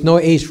while there's no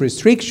age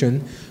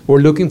restriction, we're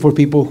looking for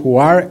people who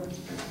are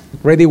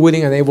ready,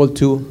 willing, and able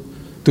to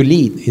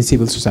lead in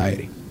civil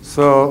society.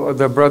 So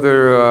the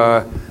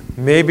brother,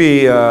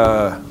 maybe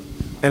an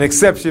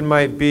exception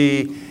might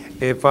be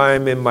if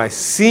I'm in my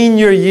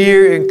senior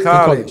year in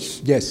college.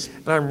 Yes.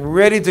 And I'm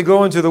ready to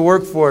go into the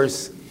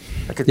workforce,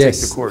 I could take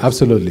the course.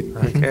 Absolutely.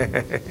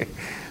 Okay.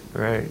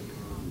 Right.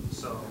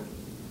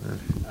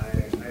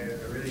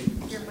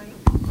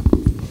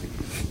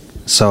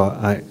 So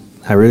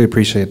I really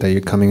appreciate that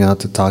you're coming out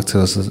to talk to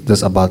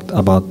us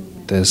about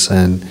this,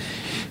 and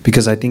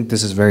because I think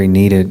this is very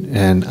needed.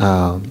 And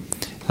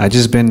I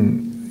just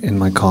been in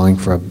my calling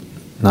for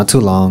not too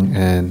long,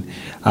 and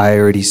I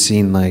already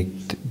seen like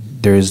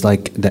there's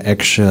like the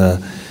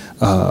extra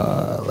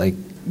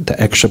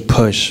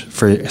push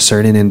for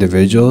certain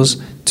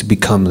individuals to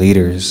become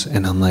leaders,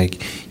 and I'm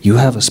like, you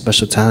have a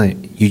special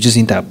talent. You just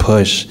need that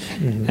push,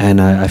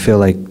 and I feel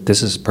like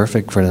this is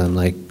perfect for them.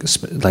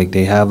 Like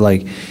they have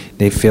like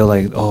they feel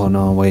like, oh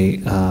no,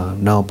 wait,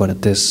 no,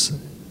 but this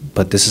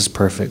is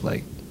perfect.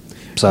 Like,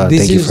 so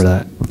thank you for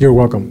that. You're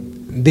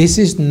welcome. This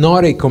is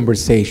not a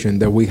conversation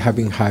that we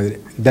haven't had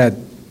that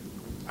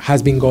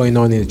has been going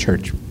on in the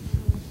church.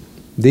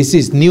 This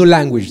is new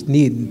language.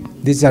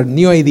 These are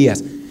new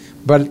ideas.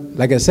 But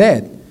like I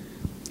said,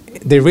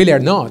 they really are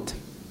not.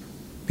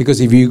 Because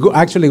if you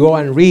actually go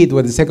and read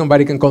what the Second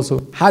Vatican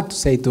Council had to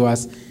say to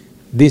us,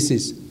 this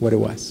is what it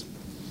was.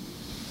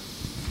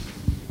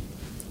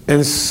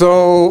 And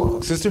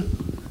so, sister?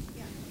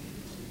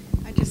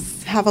 I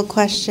just have a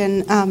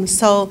question.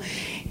 So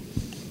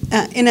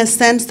in a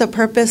sense, the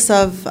purpose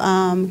of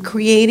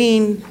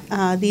creating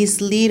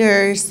these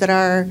leaders that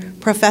are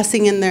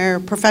professing in their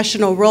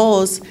professional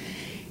roles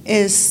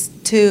is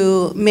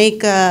to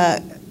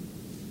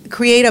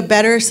create a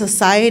better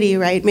society,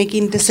 right?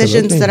 Making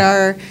decisions that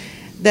are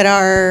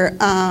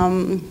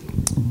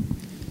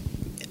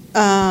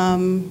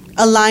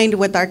aligned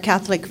with our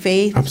Catholic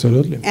faith.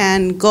 Absolutely.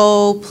 And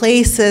go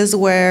places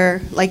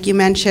where, like you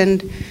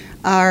mentioned,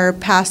 our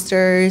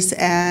pastors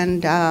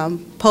and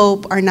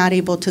Pope are not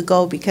able to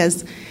go,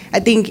 because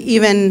I think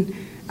even,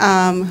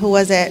 who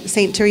was it,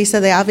 St. Teresa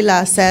de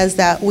Avila says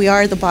that we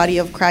are the body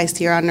of Christ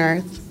here on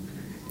earth.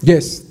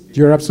 Yes,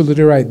 you're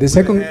absolutely right. The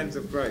second, Hands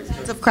of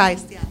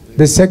Christ, yeah.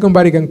 The Second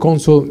Vatican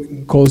Council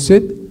calls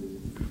it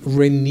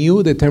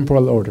renew the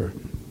temporal order.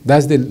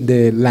 That's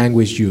the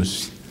language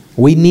used.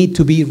 We need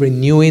to be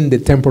renewing the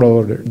temporal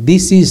order.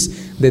 This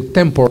is the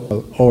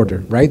temporal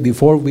order, right?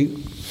 Before we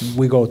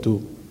go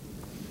to,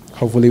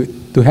 hopefully,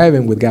 to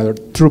heaven with God, or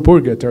through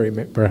purgatory,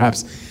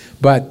 perhaps.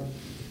 But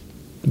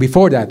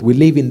before that, we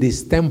live in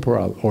this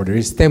temporal order.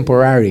 It's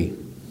temporary,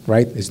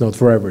 right? It's not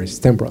forever, it's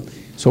temporal.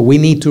 So we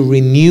need to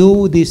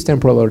renew this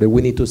temporal order.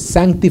 We need to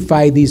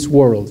sanctify this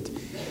world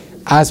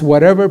as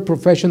whatever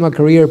professional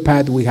career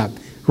path we have.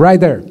 Right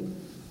there.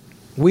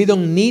 We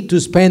don't need to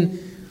spend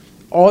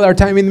all our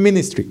time in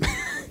ministry.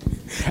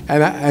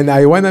 and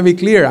I want to be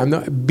clear,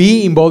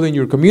 be involved in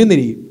your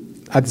community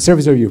at the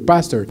service of your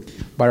pastor,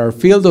 but our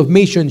field of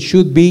mission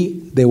should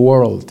be the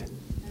world.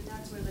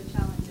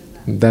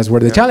 And that's where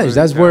the challenge is.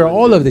 That's where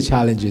all of the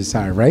challenges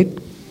are, right?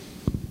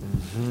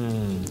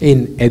 Mm-hmm.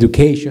 In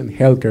education,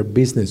 healthcare,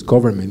 business,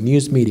 government,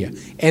 news media,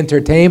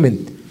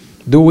 entertainment.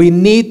 Do we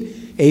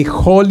need a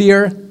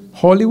holier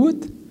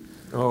Hollywood?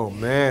 Oh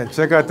man,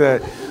 check out the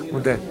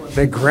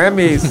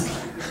Grammys.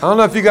 I don't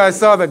know if you guys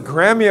saw the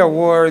Grammy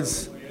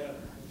Awards,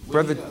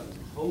 brother.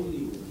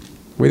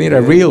 We need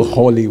a real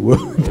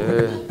Hollywood.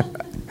 Yeah.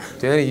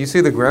 Danny, you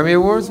see the Grammy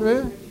Awards,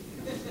 man?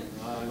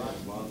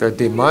 The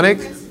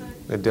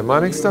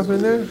demonic stuff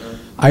in there?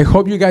 I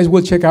hope you guys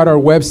will check out our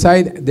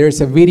website.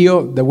 There's a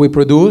video that we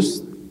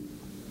produced,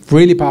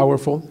 really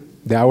powerful,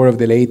 The Hour of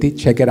the Laity.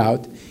 Check it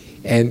out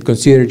and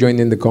consider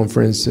joining the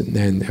conference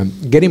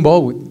and get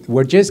involved.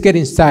 We're just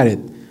getting started.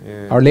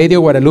 Yeah. Our Lady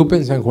of Guadalupe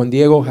and San Juan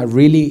Diego have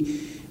really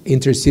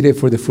interceded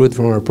for the fruit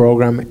from our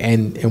program,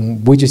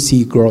 and we just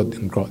see growth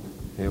and growth.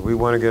 Yeah, we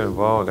want to get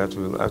involved,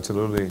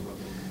 absolutely.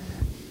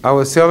 I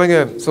was telling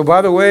him, so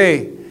by the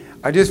way,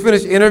 I just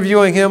finished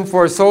interviewing him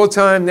for Soul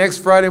Time next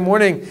Friday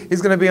morning.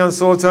 He's going to be on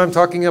Soul Time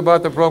talking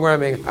about the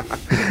programming,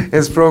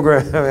 his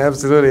program,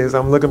 absolutely. So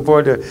I'm looking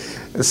forward to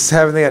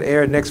having that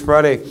aired next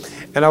Friday.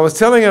 And I was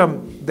telling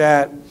him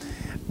that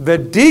the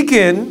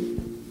deacon,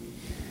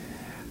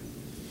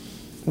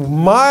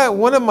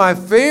 one of my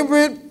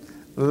favorite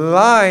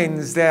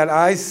lines that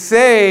I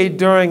say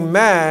during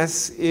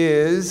Mass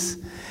is,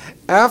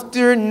 now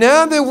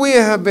that we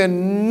have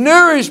been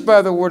nourished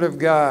by the Word of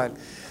God,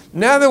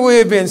 now that we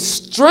have been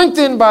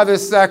strengthened by the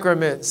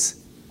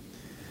sacraments,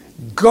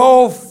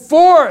 go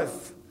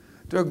forth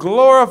to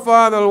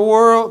glorify the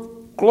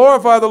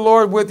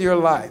Lord with your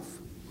life.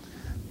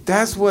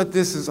 That's what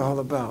this is all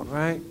about,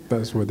 right?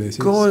 That's what this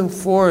is. Going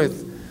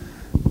forth.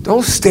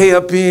 Don't stay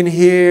up in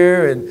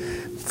here and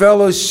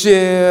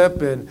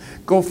fellowship and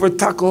go for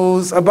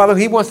tacos. By the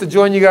way, he wants to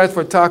join you guys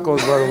for tacos,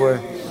 by the way.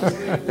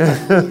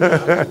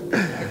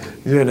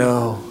 You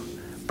know,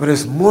 but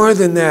it's more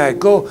than that.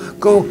 Go.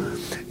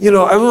 You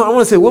know, I want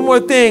to say one more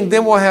thing,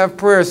 then we'll have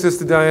prayer,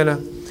 Sister Diana.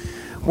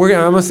 I'm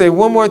going to say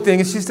one more thing.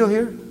 Is she still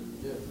here?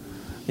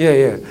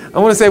 Yeah. I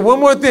want to say one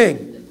more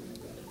thing.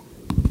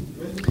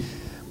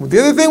 The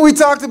other thing we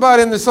talked about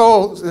on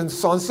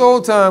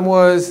Soul Time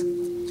was,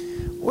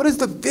 what is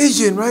the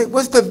vision, right?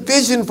 What's the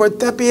vision for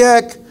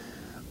Tepeyac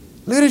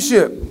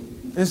Leadership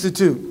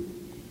Institute?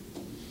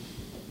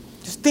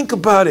 Just think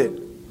about it.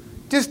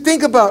 Just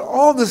think about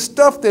all the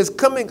stuff that's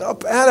coming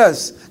up at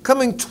us,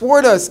 coming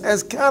toward us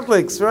as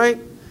Catholics, right?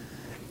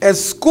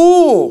 As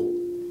school.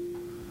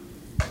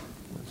 I'll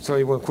tell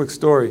you one quick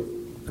story.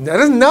 And that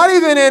is not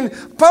even in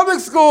public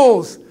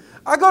schools.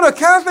 I go to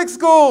Catholic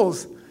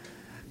schools.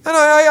 And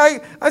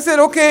I said,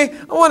 okay,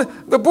 I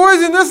want the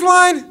boys in this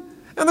line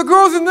and the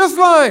girls in this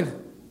line.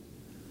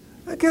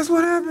 And guess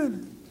what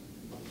happened?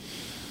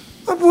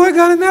 My boy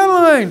got in that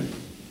line.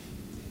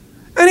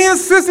 And he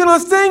insisted on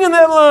staying in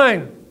that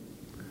line.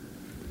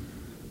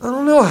 I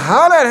don't know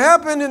how that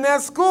happened in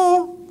that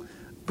school,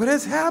 but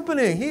it's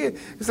happening. He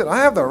said, I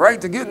have the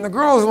right to get in the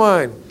girls'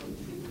 line.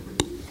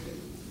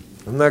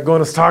 I'm not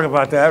going to talk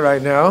about that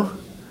right now.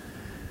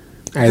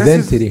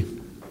 Identity.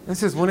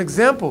 That's just one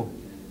example,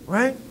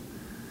 right?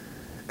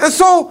 And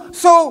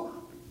so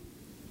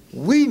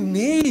we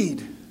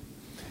need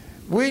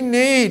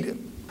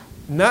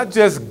not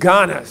just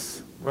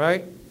Ganas,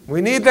 right? We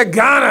need the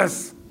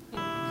Ganas.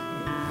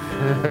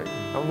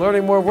 I'm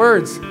learning more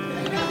words.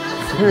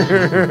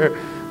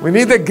 We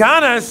need the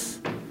Ganas,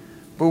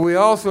 but we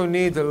also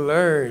need to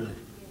learn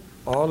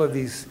all of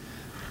these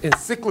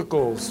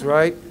encyclicals,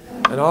 right?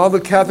 And all the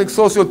Catholic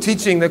social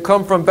teaching that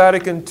come from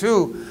Vatican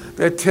II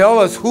that tell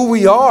us who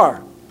we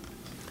are,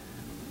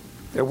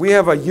 That we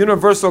have a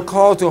universal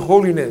call to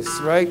holiness,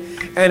 right?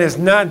 And it's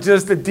not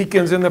just the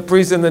deacons and the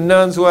priests and the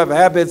nuns who have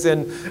habits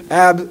and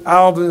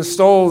albs and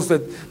stoles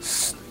that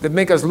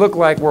make us look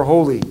like we're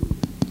holy.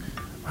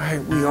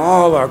 Right? We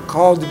all are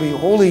called to be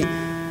holy.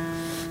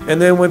 And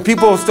then when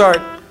people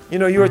start, you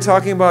were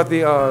talking about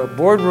the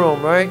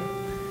boardroom, right?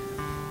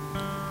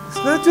 It's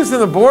not just in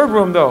the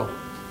boardroom, though.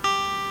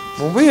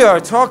 When we are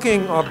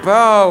talking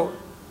about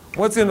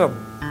what's in the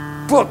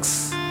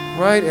books,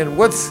 right? And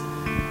what's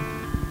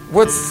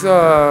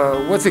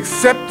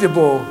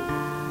acceptable,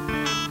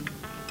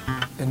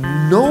 and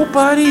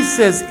nobody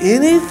says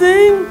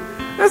anything?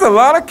 There's a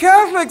lot of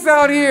Catholics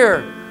out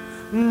here.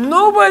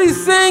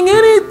 Nobody's saying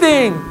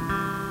anything.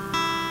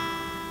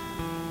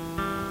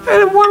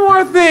 And one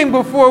more thing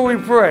before we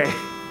pray.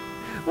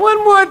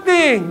 One more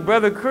thing,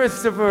 Brother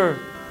Christopher.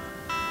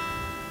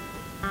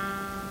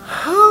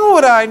 How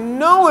would I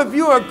know if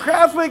you're a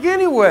Catholic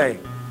anyway?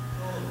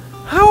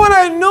 How would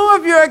I know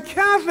if you're a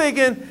Catholic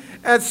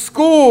at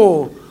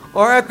school,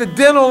 or at the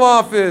dental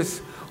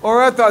office,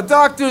 or at the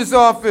doctor's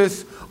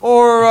office,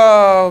 or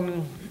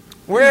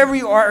wherever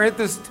you are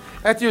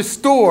at your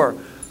store?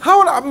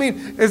 How would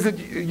is it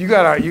you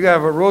got a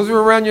rosary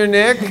around your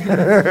neck,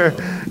 or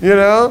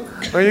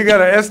you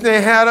got an Esne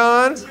hat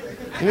on,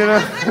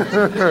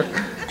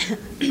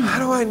 How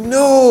do I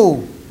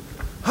know?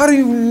 How do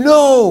you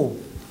know?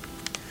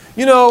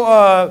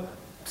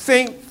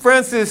 St.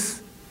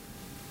 Francis,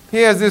 he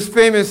has this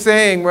famous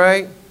saying,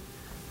 right?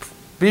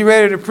 Be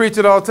ready to preach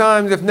at all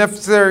times, if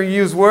necessary,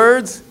 use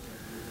words.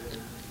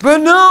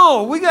 But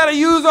no, we got to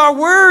use our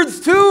words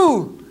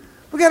too.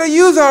 We got to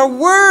use our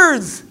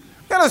words.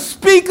 We got to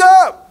speak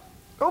up.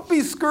 Don't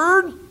be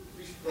scared.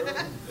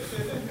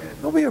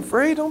 Don't be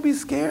afraid. Don't be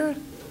scared.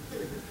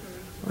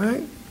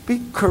 Right?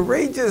 Be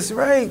courageous,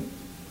 right?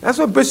 That's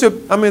what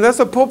that's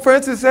what Pope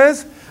Francis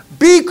says.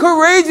 Be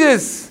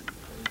courageous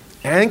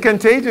and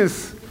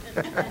contagious.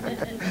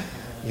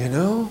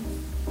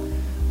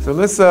 So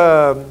let's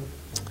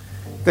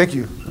thank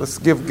you. Let's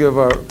give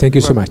our thank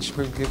you so much.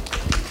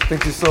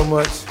 Thank you so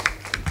much.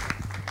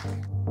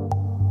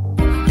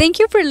 Thank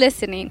you for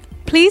listening.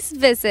 Please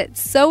visit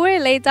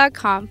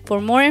SowerLA.com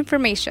for more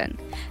information.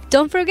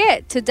 Don't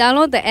forget to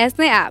download the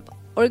ESNE app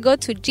or go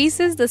to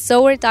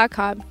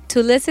JesusTheSower.com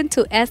to listen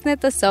to ESNE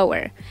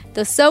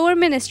the Sower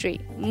Ministry,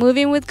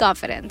 moving with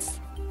confidence.